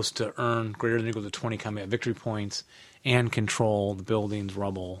were supposed to earn greater than or equal to 20 combat victory points and control the buildings,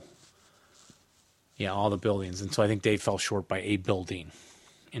 rubble. Yeah, all the buildings. And so I think they fell short by a building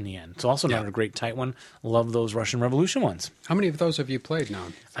in the end. So also not a great tight one. Love those Russian Revolution ones. How many of those have you played now?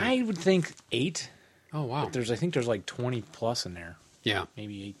 I would think 8. Oh, wow. But I think there's like 20 plus in there. Yeah.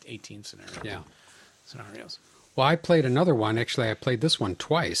 Maybe 18 scenarios. Yeah. Scenarios. Well, I played another one. Actually, I played this one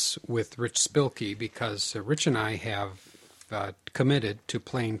twice with Rich Spilkey because Rich and I have committed to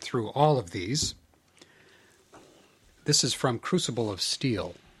playing through all of these. This is from Crucible of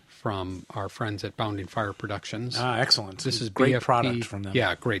Steel from our friends at Bounding Fire Productions. Ah, excellent. This is great BFP, product from them.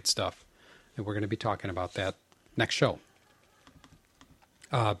 Yeah, great stuff. And we're going to be talking about that next show.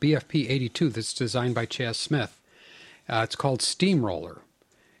 BFP 82, that's designed by Chaz Smith. It's called Steamroller.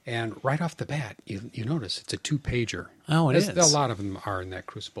 And right off the bat, you notice it's a 2-pager. Oh, it is. A lot of them are in that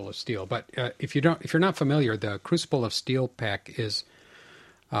Crucible of Steel. But if you're not familiar, the Crucible of Steel pack is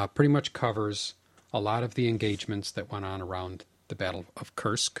pretty much covers a lot of the engagements that went on around the Battle of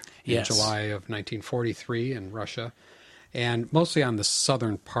Kursk in July of 1943 in Russia, and mostly on the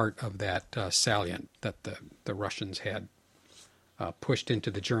southern part of that salient that the Russians had pushed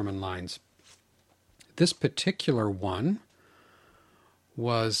into the German lines. This particular one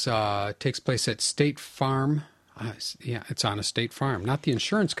takes place at State Farm. It's on a State Farm, not the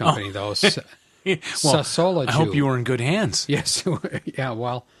insurance company though. Sasolaju. I hope you were in good hands. Yes, yeah.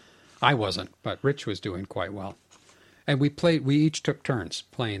 Well, I wasn't, but Rich was doing quite well. And we each took turns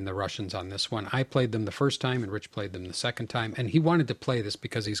playing the Russians on this one. I played them the first time, and Rich played them the second time. And he wanted to play this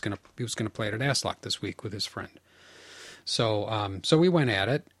because he was going to play it at Aslock this week with his friend. So we went at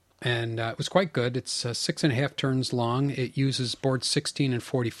it, and it was quite good. It's 6.5 turns long. It uses boards 16 and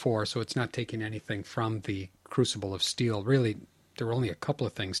 44, so it's not taking anything from the Crucible of Steel. Really, there were only a couple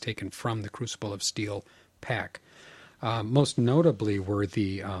of things taken from the Crucible of Steel pack. Most notably were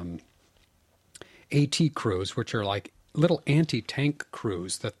the AT crews, which are like little anti-tank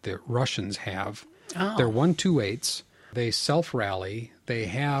crews that the Russians have. Oh. They're 128s. They self-rally. They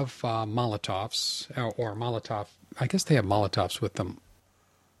have Molotovs, or Molotov. I guess they have Molotovs with them.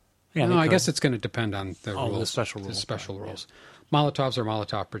 Yeah, no, I guess it's going to depend on the rules. The special rules. The special rules. Yeah. Molotovs are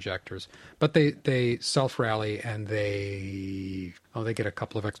Molotov projectors. But they self-rally, and they get a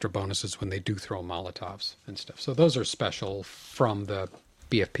couple of extra bonuses when they do throw Molotovs and stuff. So those are special from the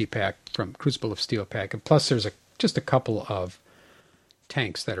BFP pack, from Crucible of Steel pack. And plus there's just a couple of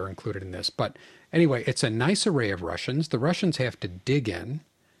tanks that are included in this. But anyway, it's a nice array of Russians. The Russians have to dig in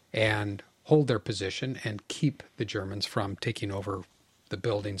and hold their position and keep the Germans from taking over the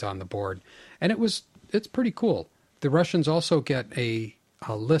buildings on the board. And it's pretty cool. The Russians also get a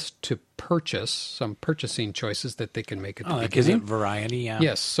list to purchase, some purchasing choices that they can make at the beginning. That gives it variety, yeah.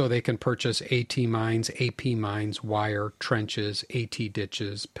 Yes, so they can purchase AT mines, AP mines, wire, trenches, AT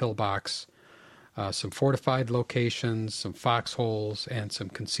ditches, pillbox, some fortified locations, some foxholes, and some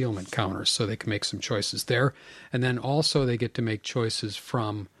concealment counters. So they can make some choices there. And then also they get to make choices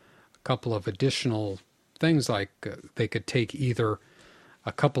from a couple of additional things, like they could take either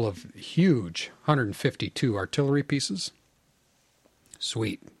a couple of huge 152 artillery pieces.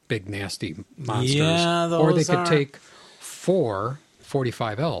 Sweet, big, nasty monsters. Yeah, those or they could take 4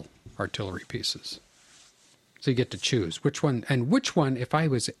 45L artillery pieces. So you get to choose which one. And which one, if I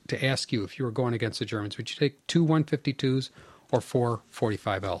was to ask you if you were going against the Germans, would you take 2 152s or 4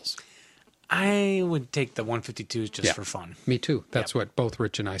 45Ls? I would take the 152s just for fun. Me too. That's what both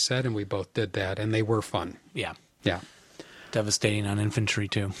Rich and I said, and we both did that, and they were fun. Yeah. Yeah. Devastating on infantry,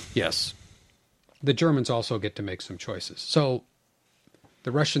 too. Yes. The Germans also get to make some choices. So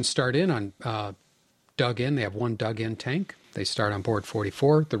the Russians start in on dug in. They have one dug-in tank. They start on board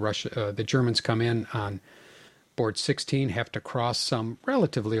 44. The Germans come in on board 16, have to cross some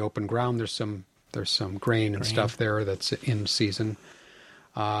relatively open ground. There's some grain and stuff there that's in season.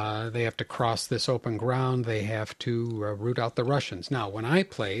 They have to cross this open ground. They have to root out the Russians. Now, when I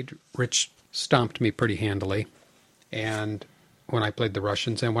played, Rich stomped me pretty handily, and when I played the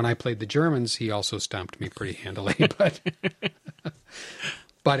Russians, and when I played the Germans, he also stomped me pretty handily.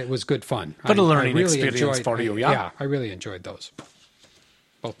 But it was good fun. But a learning experience for you, yeah? Yeah, I really enjoyed those.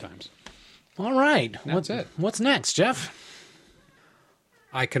 Both times. All right. That's it. What's next, Jeff?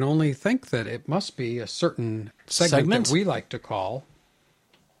 I can only think that it must be a certain segment that we like to call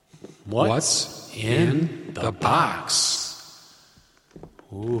What's in the Box?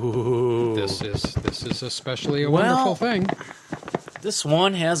 Ooh. This is especially a wonderful thing. This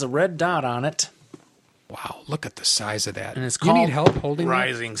one has a red dot on it. Wow, look at the size of that. And it's you called need help holding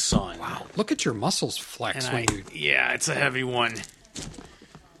Rising Sun. Wow, look at your muscles flex Yeah, it's a heavy one.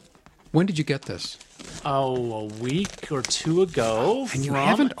 When did you get this? Oh, a week or two ago. And you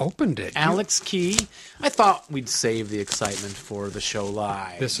haven't opened it. Alex Key. I thought we'd save the excitement for the show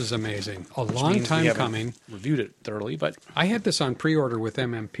live. This is amazing. A long time coming. Reviewed it thoroughly, but I had this on pre-order with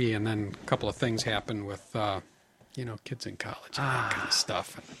MMP, and then a couple of things happened with, kids in college and that kind of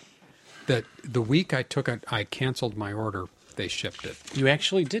stuff. The week I took it, I canceled my order. They shipped it. You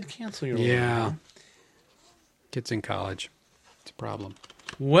actually did cancel your order. Yeah. Kids in college. It's a problem.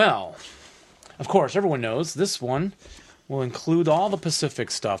 Well, of course, everyone knows this one will include all the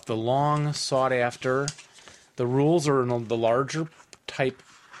Pacific stuff, the long sought after. The rules are in the larger type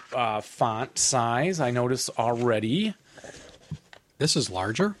font size, I notice already. This is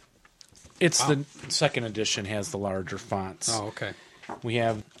larger? It's the second edition has the larger fonts. Oh, okay. We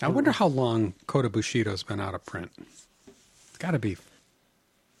have. I wonder how long Kota Bushido's been out of print. It's got to be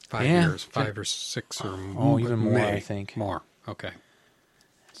 5 years, 5 or 6 or more. Oh, even more, I think. More. Okay.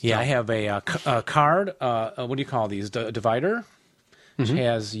 Yeah, I have a card. What do you call these? Divider, which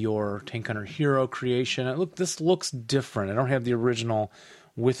has your Tank Hunter Hero creation. This looks different. I don't have the original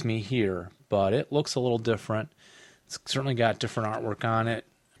with me here, but it looks a little different. It's certainly got different artwork on it.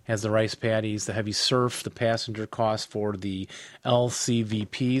 Has the rice paddies, the heavy surf, the passenger cost for the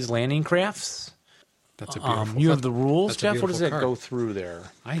LCVPs, landing crafts. That's a beautiful. You have the rules, Jeff. What does that go through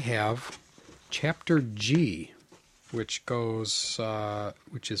there? I have Chapter G, which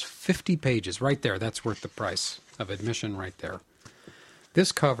is 50 pages right there. That's worth the price of admission right there.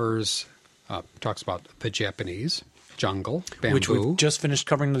 This covers, talks about the Japanese, jungle, bamboo. Which we just finished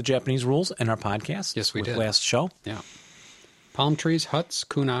covering the Japanese rules in our podcast. Yes, we did. Last show. Yeah. Palm trees, huts,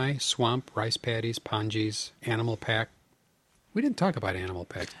 kunai, swamp, rice paddies, ponjis, animal pack. We didn't talk about animal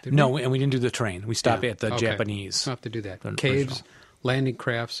pack, did we? No, and we didn't do the terrain. We stopped at the Japanese. We'll have to do that. Caves, landing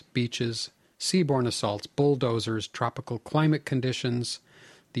crafts, beaches, seaborne assaults, bulldozers, tropical climate conditions,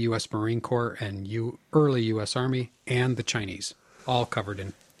 the U.S. Marine Corps and early U.S. Army, and the Chinese, all covered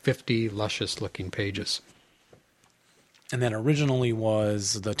in 50 luscious-looking pages. And that originally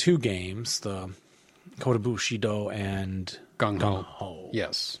was the two games, the Kota Bushido and Gung Ho. Ho.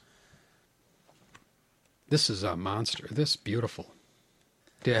 Yes. This is a monster. This is beautiful.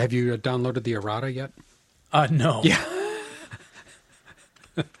 Have you downloaded the errata yet? No. Yeah.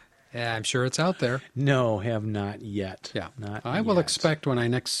 Yeah, I'm sure it's out there. No, have not yet. Yeah. Not I will expect when I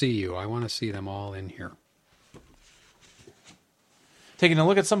next see you, I want to see them all in here. Taking a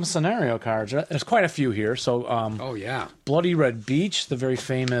look at some scenario cards. There's quite a few here. So, oh, yeah. Bloody Red Beach, the very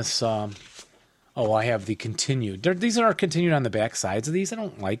famous... I have the continued. These are continued on the back sides of these. I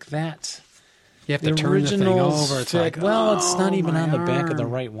don't like that. You have to turn the thing over. It's like, it's not even on the back of the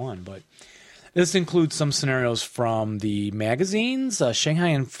right one. But this includes some scenarios from the magazines, Shanghai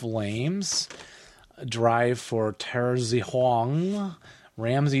in Flames, Drive for Terzihuang,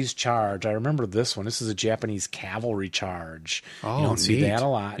 Ramsey's Charge. I remember this one. This is a Japanese cavalry charge. Oh, you don't see that a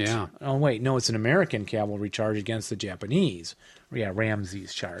lot. Yeah. Oh, wait. No, it's an American cavalry charge against the Japanese. Yeah,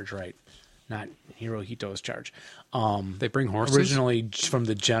 Ramsey's Charge, right. Not Hirohito's charge. They bring horses? Originally from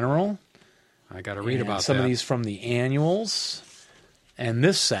the General. I got to read about some that. Some of these from the annuals. And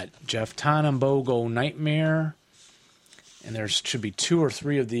this set, Jeff Tanambogo Nightmare. And there should be 2 or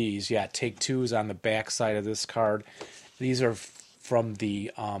 3 of these. Yeah, take 2s on the back side of this card. These are from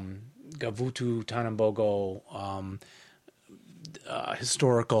the Gavutu Tanambogo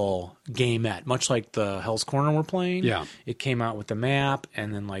historical gamette, much like the Hell's Corner we're playing. Yeah. It came out with the map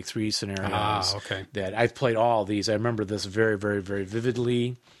and then like 3 scenarios. Okay. That I've played all of these. I remember this very, very, very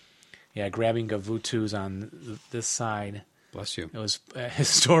vividly. Yeah, grabbing Gavutus on this side. Bless you. It was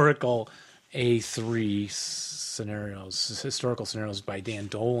historical A3 scenarios, historical scenarios by Dan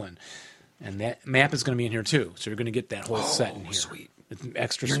Dolan. And that map is going to be in here too. So you're going to get that whole set in here. Sweet. It's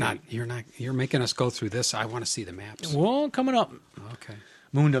extra You're sweet. you're making us go through this. I want to see the maps. Well, coming up. Okay.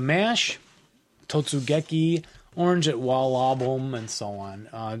 Munda Mash, Totsugeki, Orange at Wall Album, and so on.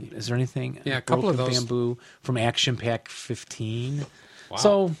 Is there anything? Yeah, a couple of Broken those. Bamboo from Action Pack 15. Wow.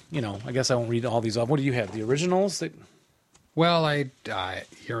 So, I guess I won't read all these off. What do you have? The originals? Well,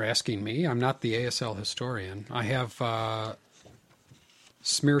 you're asking me. I'm not the ASL historian. I have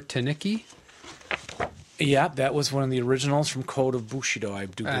Smirtaniki. Yeah, that was one of the originals from Code of Bushido, I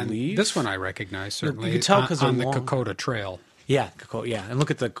do And believe. this one I recognize, certainly. You can tell 'cause on they're the long. Kokoda Trail. Yeah, and look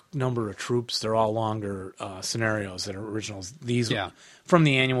at the number of troops. They're all longer scenarios that are originals. These from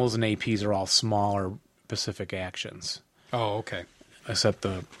the annuals and APs are all smaller Pacific actions, Oh, okay. except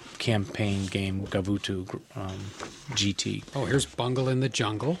the campaign game Gavutu GT. Oh, here's Bungle in the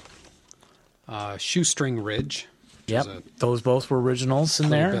Jungle. Shoestring Ridge. Yep, is those both were originals in A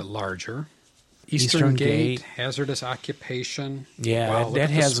little there. bit larger. Eastern Eastern Gate, Gate. Hazardous Occupation. Yeah, Wow, look that at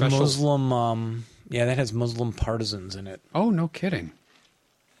the has specials. Muslim. That has Muslim partisans in it. Oh, no kidding.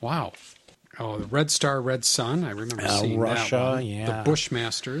 Wow. Oh, the Red Star, Red Sun. I remember seeing Russia, that one. yeah. The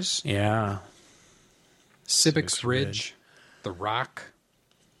Bushmasters. Yeah, Civics Ridge. The Rock.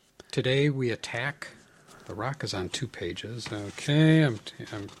 Today We Attack. The Rock is on 2 pages. Okay,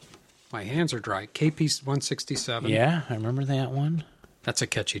 my hands are dry. KP 167. yeah, I remember that one. That's a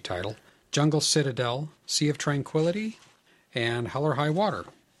catchy title. Jungle Citadel, Sea of Tranquility, and Hell or High Water.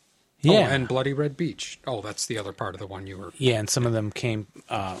 Yeah, Oh, and Bloody Red Beach. Oh, that's the other part of the one you were... yeah, and some of them came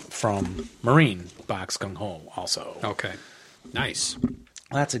from Marine Box Gung Ho also. Okay. Nice.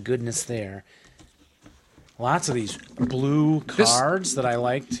 Lots of goodness there. Lots of these blue cards that I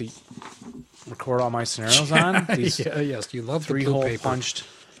like to record all my scenarios on. These yes, you love the blue 3-hole paper. punched.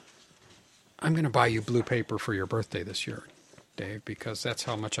 I'm going to buy you blue paper for your birthday this year, Dave, because that's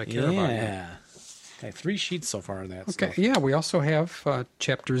how much I care about you. Yeah. I have 3 sheets so far of that Okay, stuff. yeah, we also have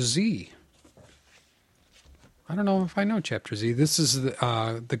Chapter Z. I don't know if I know Chapter Z. This is the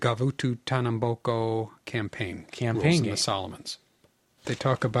Gavutu Tanamboko campaign. Campaign rules in game. the Solomons. They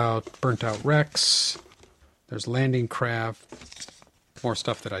talk about burnt out wrecks. There's landing craft. More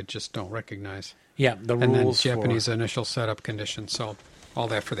stuff that I just don't recognize. Yeah, the And then rules Japanese for... initial setup conditions. So all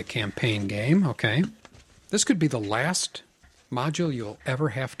that for the campaign game. Okay. This could be the last module you'll ever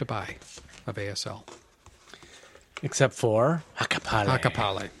have to buy of ASL. Except for Hakapale.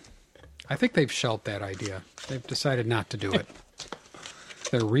 Hakapale. I think they've shelved that idea. They've decided not to do it.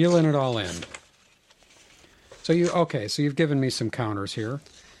 They're reeling it all in. So you've given me some counters here.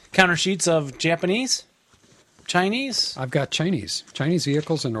 Counter sheets of Japanese? Chinese? I've got Chinese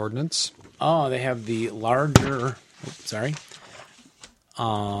vehicles and ordnance. Oh, they have the larger... Oops, sorry.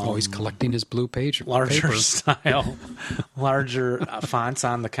 He's collecting his blue page. Larger paper. style. Larger fonts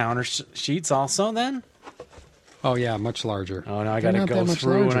on the counter sheets also then? Oh, yeah, much larger. Oh, now I They're got to not that go much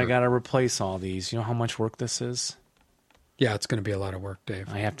through and I larger. got to replace all these. You know how much work this is? Yeah, it's going to be a lot of work, Dave.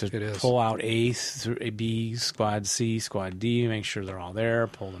 I have to It is. pull out A, B, Squad C, Squad D, make sure they're all there,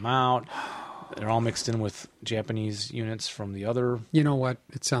 pull them out. They're all mixed in with Japanese units from the other. You know what?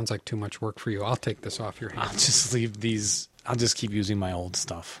 It sounds like too much work for you. I'll take this off your I'll hands. just leave these. I'll just keep using my old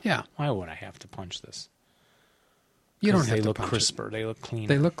stuff. Yeah. Why would I have to punch this? You don't 'Cause have they to look punch it. crisper. They look cleaner.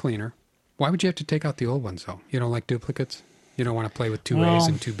 They look cleaner. Why would you have to take out the old ones, though? You don't like duplicates? You don't want to play with two Well, A's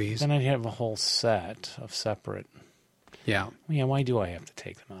and two B's? Then I'd have a whole set of separate. Yeah. Yeah, why do I have to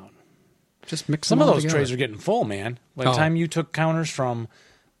take them out? Just mix Some them of all those together. trays are getting full, man. By the Oh. time you took counters from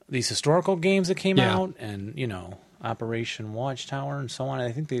these historical games that came Yeah. out and, Operation Watchtower and so on,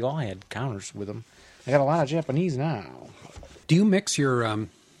 I think they all had counters with them. I got a lot of Japanese now. Do you mix your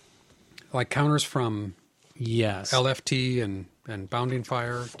counters from Yes. LFT and Bounding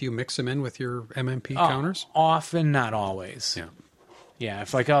Fire? Do you mix them in with your MMP counters? Often, not always. Yeah. Yeah,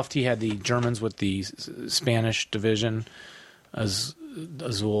 if like LFT had the Germans with the Spanish division,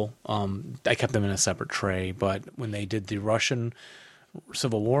 Azul, I kept them in a separate tray. But when they did the Russian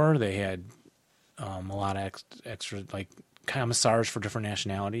Civil War, they had a lot of extra, like, commissars for different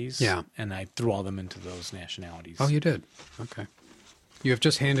nationalities. Yeah. And I threw all them into those nationalities. Oh, you did? Okay. You have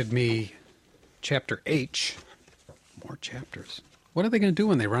just handed me Chapter H. More chapters. What are they going to do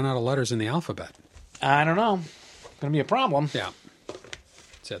when they run out of letters in the alphabet? I don't know. Going to be a problem. Yeah.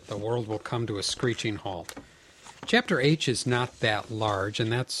 It's it. The world will come to a screeching halt. Chapter H is not that large,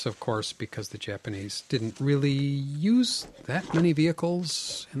 and that's, of course, because the Japanese didn't really use that many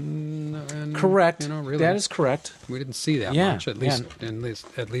vehicles. And Correct. Really, That is correct. we didn't see that Yeah, much, at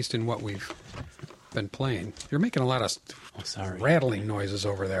least in what we've been playing. You're making a lot of Sorry. rattling noises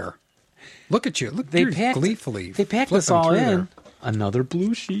over there. Look at you. Look, They you're packed- gleefully They packed this flipping all through in. there. Another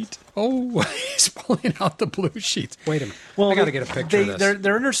blue sheet. Oh, he's pulling out the blue sheets. Wait a minute. Well, I got to get a picture of this.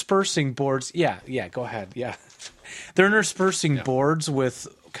 They're interspersing boards. Yeah, go ahead. Yeah. They're interspersing boards with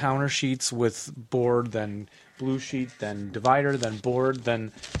counter sheets with board, then blue sheet, then divider, then board,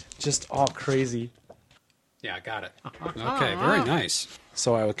 then just all crazy. Yeah, I got it. Okay, very nice.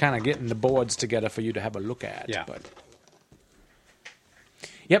 So I was kind of getting the boards together for you to have a look at. Yeah. But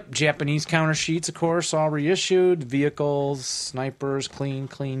yep, Japanese counter sheets, of course, all reissued. Vehicles, snipers, clean.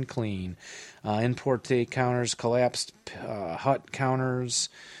 Import counters, collapsed hut counters.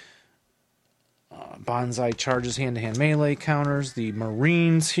 Bonsai charges, hand-to-hand melee counters. The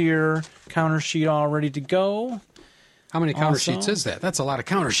Marines here, counter sheet all ready to go. How many counter Also- sheets is that? That's a lot of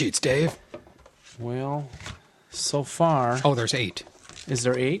counter sheets, Dave. Well, so far, Oh, there's 8. is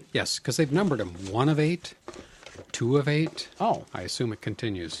there 8? Yes, because they've numbered them. 1 of 8, 2 of 8. Oh, I assume it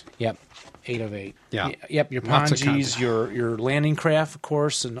continues. yep, 8 of 8. Yeah. Yep, your Lots of Pongees, content. your landing craft, of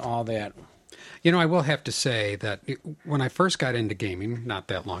course, and all that. You know, I will have to say that when I first got into gaming, not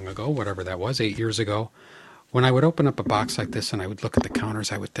that long ago, whatever that was, 8 years ago, when I would open up a box like this and I would look at the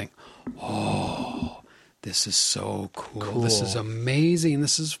counters, I would think, oh, this is so cool. This is amazing.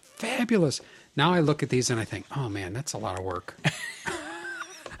 This is fabulous. Now I look at these and I think, oh, man, that's a lot of work.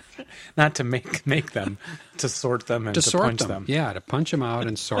 Not to make them, to sort them and to sort punch them. Yeah, to punch them out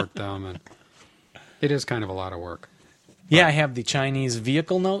and sort them. And it is kind of a lot of work. Yeah, I have the Chinese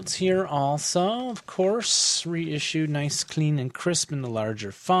vehicle notes here also, of course. Reissued, nice, clean, and crisp in the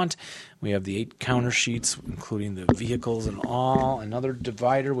larger font. We have the 8 counter sheets, including the vehicles and all. Another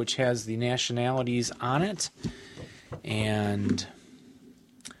divider, which has the nationalities on it. And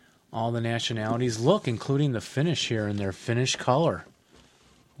all the nationalities look, including the Finnish here in their Finnish color.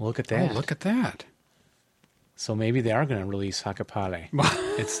 Look at that. Oh, look at that. So maybe they are going to release Hakapale.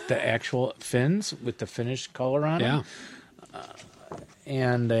 It's the actual Finns with the Finnish color on Yeah. it.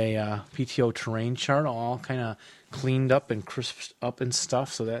 And a PTO terrain chart, all kind of cleaned up and crisped up and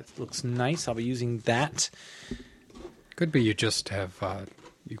stuff. So that looks nice. I'll be using that. Could be you just have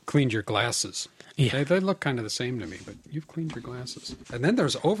you cleaned your glasses. Yeah. They look kind of the same to me, but you've cleaned your glasses. And then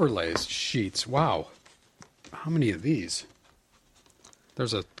there's overlays sheets. Wow. How many of these?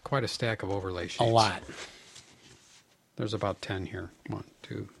 There's quite a stack of overlay sheets. A lot. There's about 10 here. 1,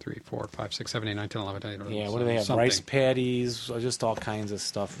 2, 3, 4, 5, 6, 7, 8, 9, 10, 11, 12. Yeah, what do they have? Something. Rice patties, just all kinds of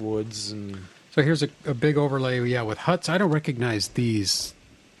stuff, woods and... So here's a big overlay, with huts. I don't recognize these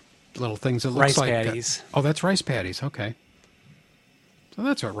little things. It looks Rice like patties. Oh, that's rice patties. Okay. So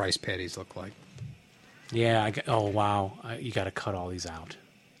that's what rice patties look like. Yeah, oh, wow. You got to cut all these out.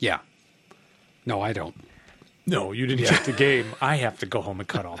 Yeah. No, I don't. No, you didn't get the game. I have to go home and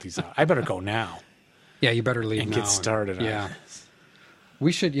cut all these out. I better go now. Yeah, you better leave And now get started on Yeah. this.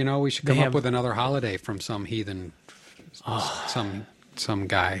 We should come They up have- with another holiday from some heathen, some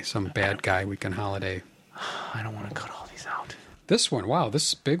guy, some bad guy we can holiday. I don't want to cut all these out. This one, wow,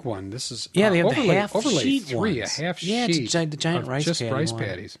 this big one. This is Yeah, they have overlay, the half overlay sheet 3, ones. a half yeah, sheet. it's the giant of rice just patty rice one.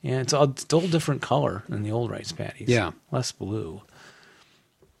 patties. Yeah, it's a still different color than the old rice patties. Yeah. Less blue.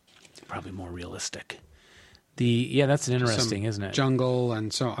 Probably more realistic. That's an interesting, Some isn't it? Jungle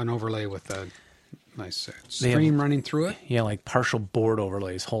and so an overlay with a nice They have- stream running through it. Yeah, like partial board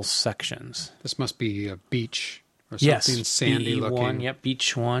overlays, whole sections. This must be a beach or Yes, something sandy BE1, looking. Yep,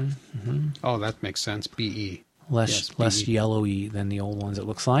 beach one. Oh, that makes sense. BE. Less Yes, BE. yellowy than the old ones. It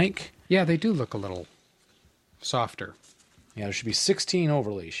looks like. Yeah, they do look a little softer. Yeah, there should be 16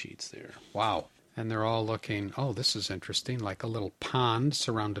 overlay sheets there. Wow. And they're all looking, oh, this is interesting, like a little pond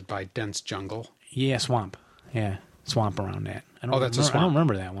surrounded by dense jungle. Yeah, swamp. Yeah, swamp around that. I don't Oh, that's a remember, I don't swamp.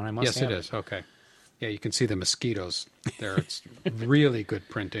 remember that one. I must Yes, have it is. Okay. Yeah, you can see the mosquitoes there. It's really good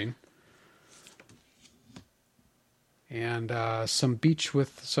printing. And some beach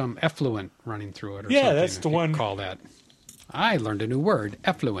with some effluent running through it or Yeah, something. that's if the you one. Call that. I learned a new word,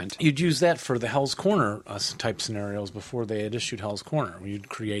 effluent. You'd use that for the Hell's Corner type scenarios before they had issued Hell's Corner. You'd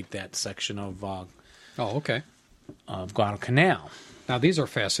create that section of Oh, okay. Guadalcanal. Now, these are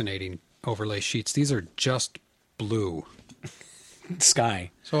fascinating overlay sheets. These are just blue.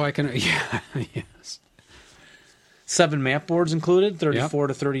 Sky. So I can, yeah, yes. 7 map boards included, 34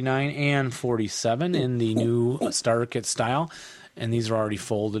 to 39 and 47 in the new Starter Kit style. And these are already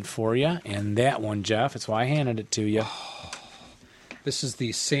folded for you. And that one, Jeff, it's why I handed it to you. This is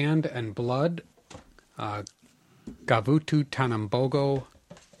the Sand and Blood Gavutu Tanambogo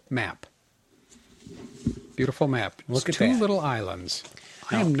map. Beautiful map. Look It's at 2 that. little islands.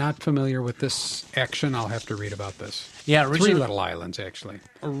 I am not familiar with this action. I'll have to read about this. Yeah, 3 little islands, actually.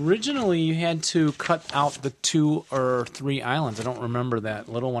 Originally, you had to cut out the 2 or 3 islands. I don't remember that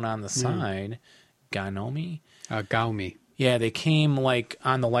little one on the side. Ganomi? Gaumi. Yeah, they came like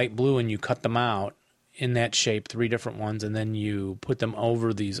on the light blue, and you cut them out in that shape, 3 different ones, and then you put them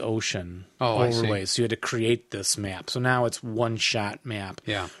over these ocean overlays. So you had to create this map. So now it's one-shot map,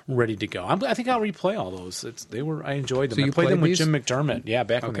 ready to go. I think I'll replay all those. I enjoyed them. So I played them with these? Jim McDermott. Yeah,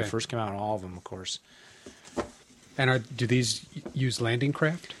 back when they first came out, all of them, of course. And do these use landing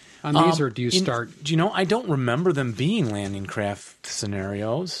craft on these, or do you start? I don't remember them being landing craft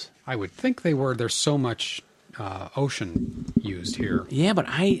scenarios. I would think they were. There's so much ocean used here. Yeah, but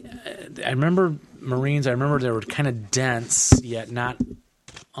I remember Marines. I remember they were kind of dense, yet not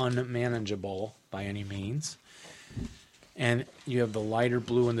unmanageable by any means. And you have the lighter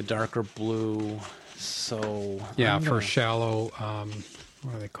blue and the darker blue. So for shallow.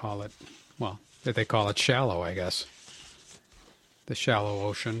 What do they call it? Well, they call it shallow, I guess. The shallow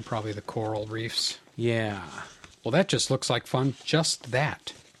ocean, probably the coral reefs. Yeah. Well, that just looks like fun. Just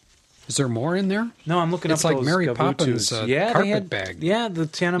that. Is there more in there? No, I'm looking it's up like those Mary Gavutus. Poppins carpet bag. Yeah, the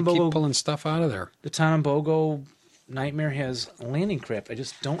Tannenbogo. Keep pulling stuff out of there. The Tannenbogo Nightmare has landing craft. I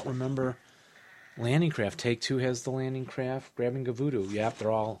just don't remember landing craft. Take 2 has the landing craft. Grabbing Gavudu. Yep,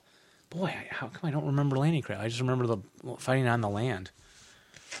 they're all. Boy, how come I don't remember landing craft? I just remember the fighting on the land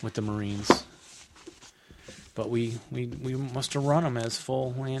with the Marines. But we must have run them as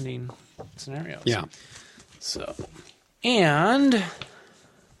full landing scenarios. Yeah. So, and.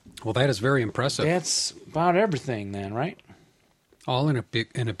 Well, that is very impressive. That's about everything then, right? All in a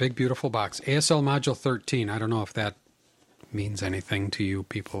big beautiful box. ASL Module 13. I don't know if that means anything to you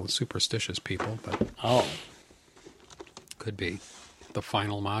people, superstitious people, but could be the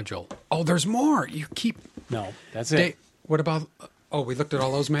final module. Oh, there's more. You keep No, that's it. What about? Oh, we looked at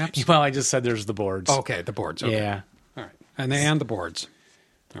all those maps. Well, I just said there's the boards. Okay, the boards. Okay. Yeah, all right, and the boards.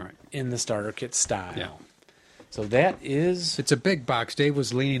 All right, in the starter kit style. Yeah. So that is. It's a big box. Dave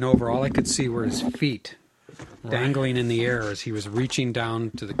was leaning over. All I could see were his feet dangling in the air as he was reaching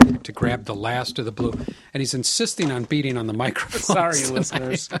down to grab the last of the blue, and he's insisting on beating on the microphone. Sorry,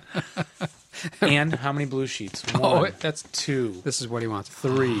 listeners. And how many blue sheets? 1, that's 2. This is what he wants.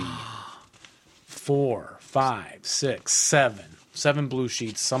 3, 4, 5, 6, 7. 7 blue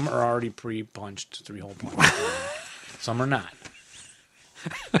sheets. Some are already pre-punched 3-hole punch. Some are not.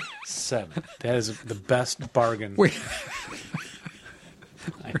 7. That is the best bargain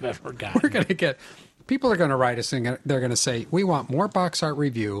I've ever gotten. We're going to get... People are going to write us and they're going to say, we want more box art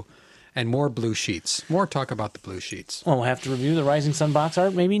review and more blue sheets. More talk about the blue sheets. Well, we'll have to review the Rising Sun box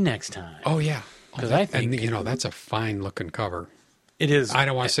art maybe next time. Oh, yeah. Because I think... And, that's a fine-looking cover. It is. I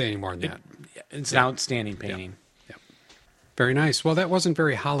don't want to say any more than that. It's an outstanding painting. Yeah. Very nice. Well, that wasn't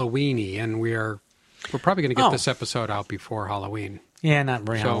very Halloween-y, and we're probably going to get this episode out before Halloween. Yeah, not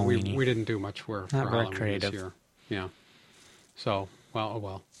very so Halloween-y. we didn't do much for very Halloween creative this year. Yeah. So,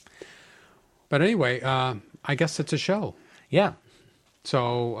 well. But anyway, I guess it's a show. Yeah.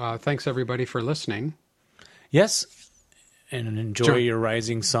 So thanks, everybody, for listening. Yes. And enjoy your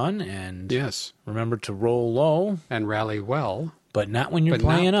Rising Sun. And remember to roll low. And rally well. But not when you're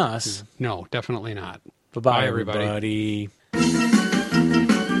playing us. No, definitely not. Bye-bye, everybody.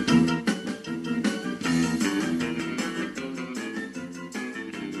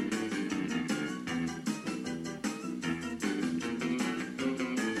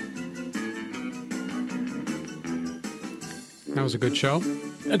 That was a good show.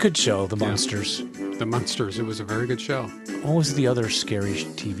 A good show, The Munsters. The Munsters. It was a very good show. What was the other scary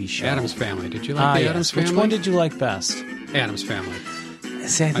TV show? Addams Family. Did you like the Addams Family? Which one did you like best? Addams Family.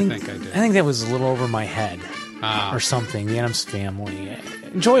 See, I think I did. I think that was a little over my head or something. The Addams Family.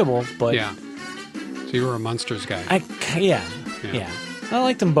 Enjoyable, but... Yeah. So you were a Munsters guy. Yeah. I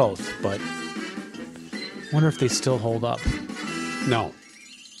liked them both, but wonder if they still hold up. No.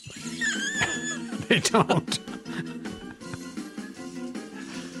 They don't.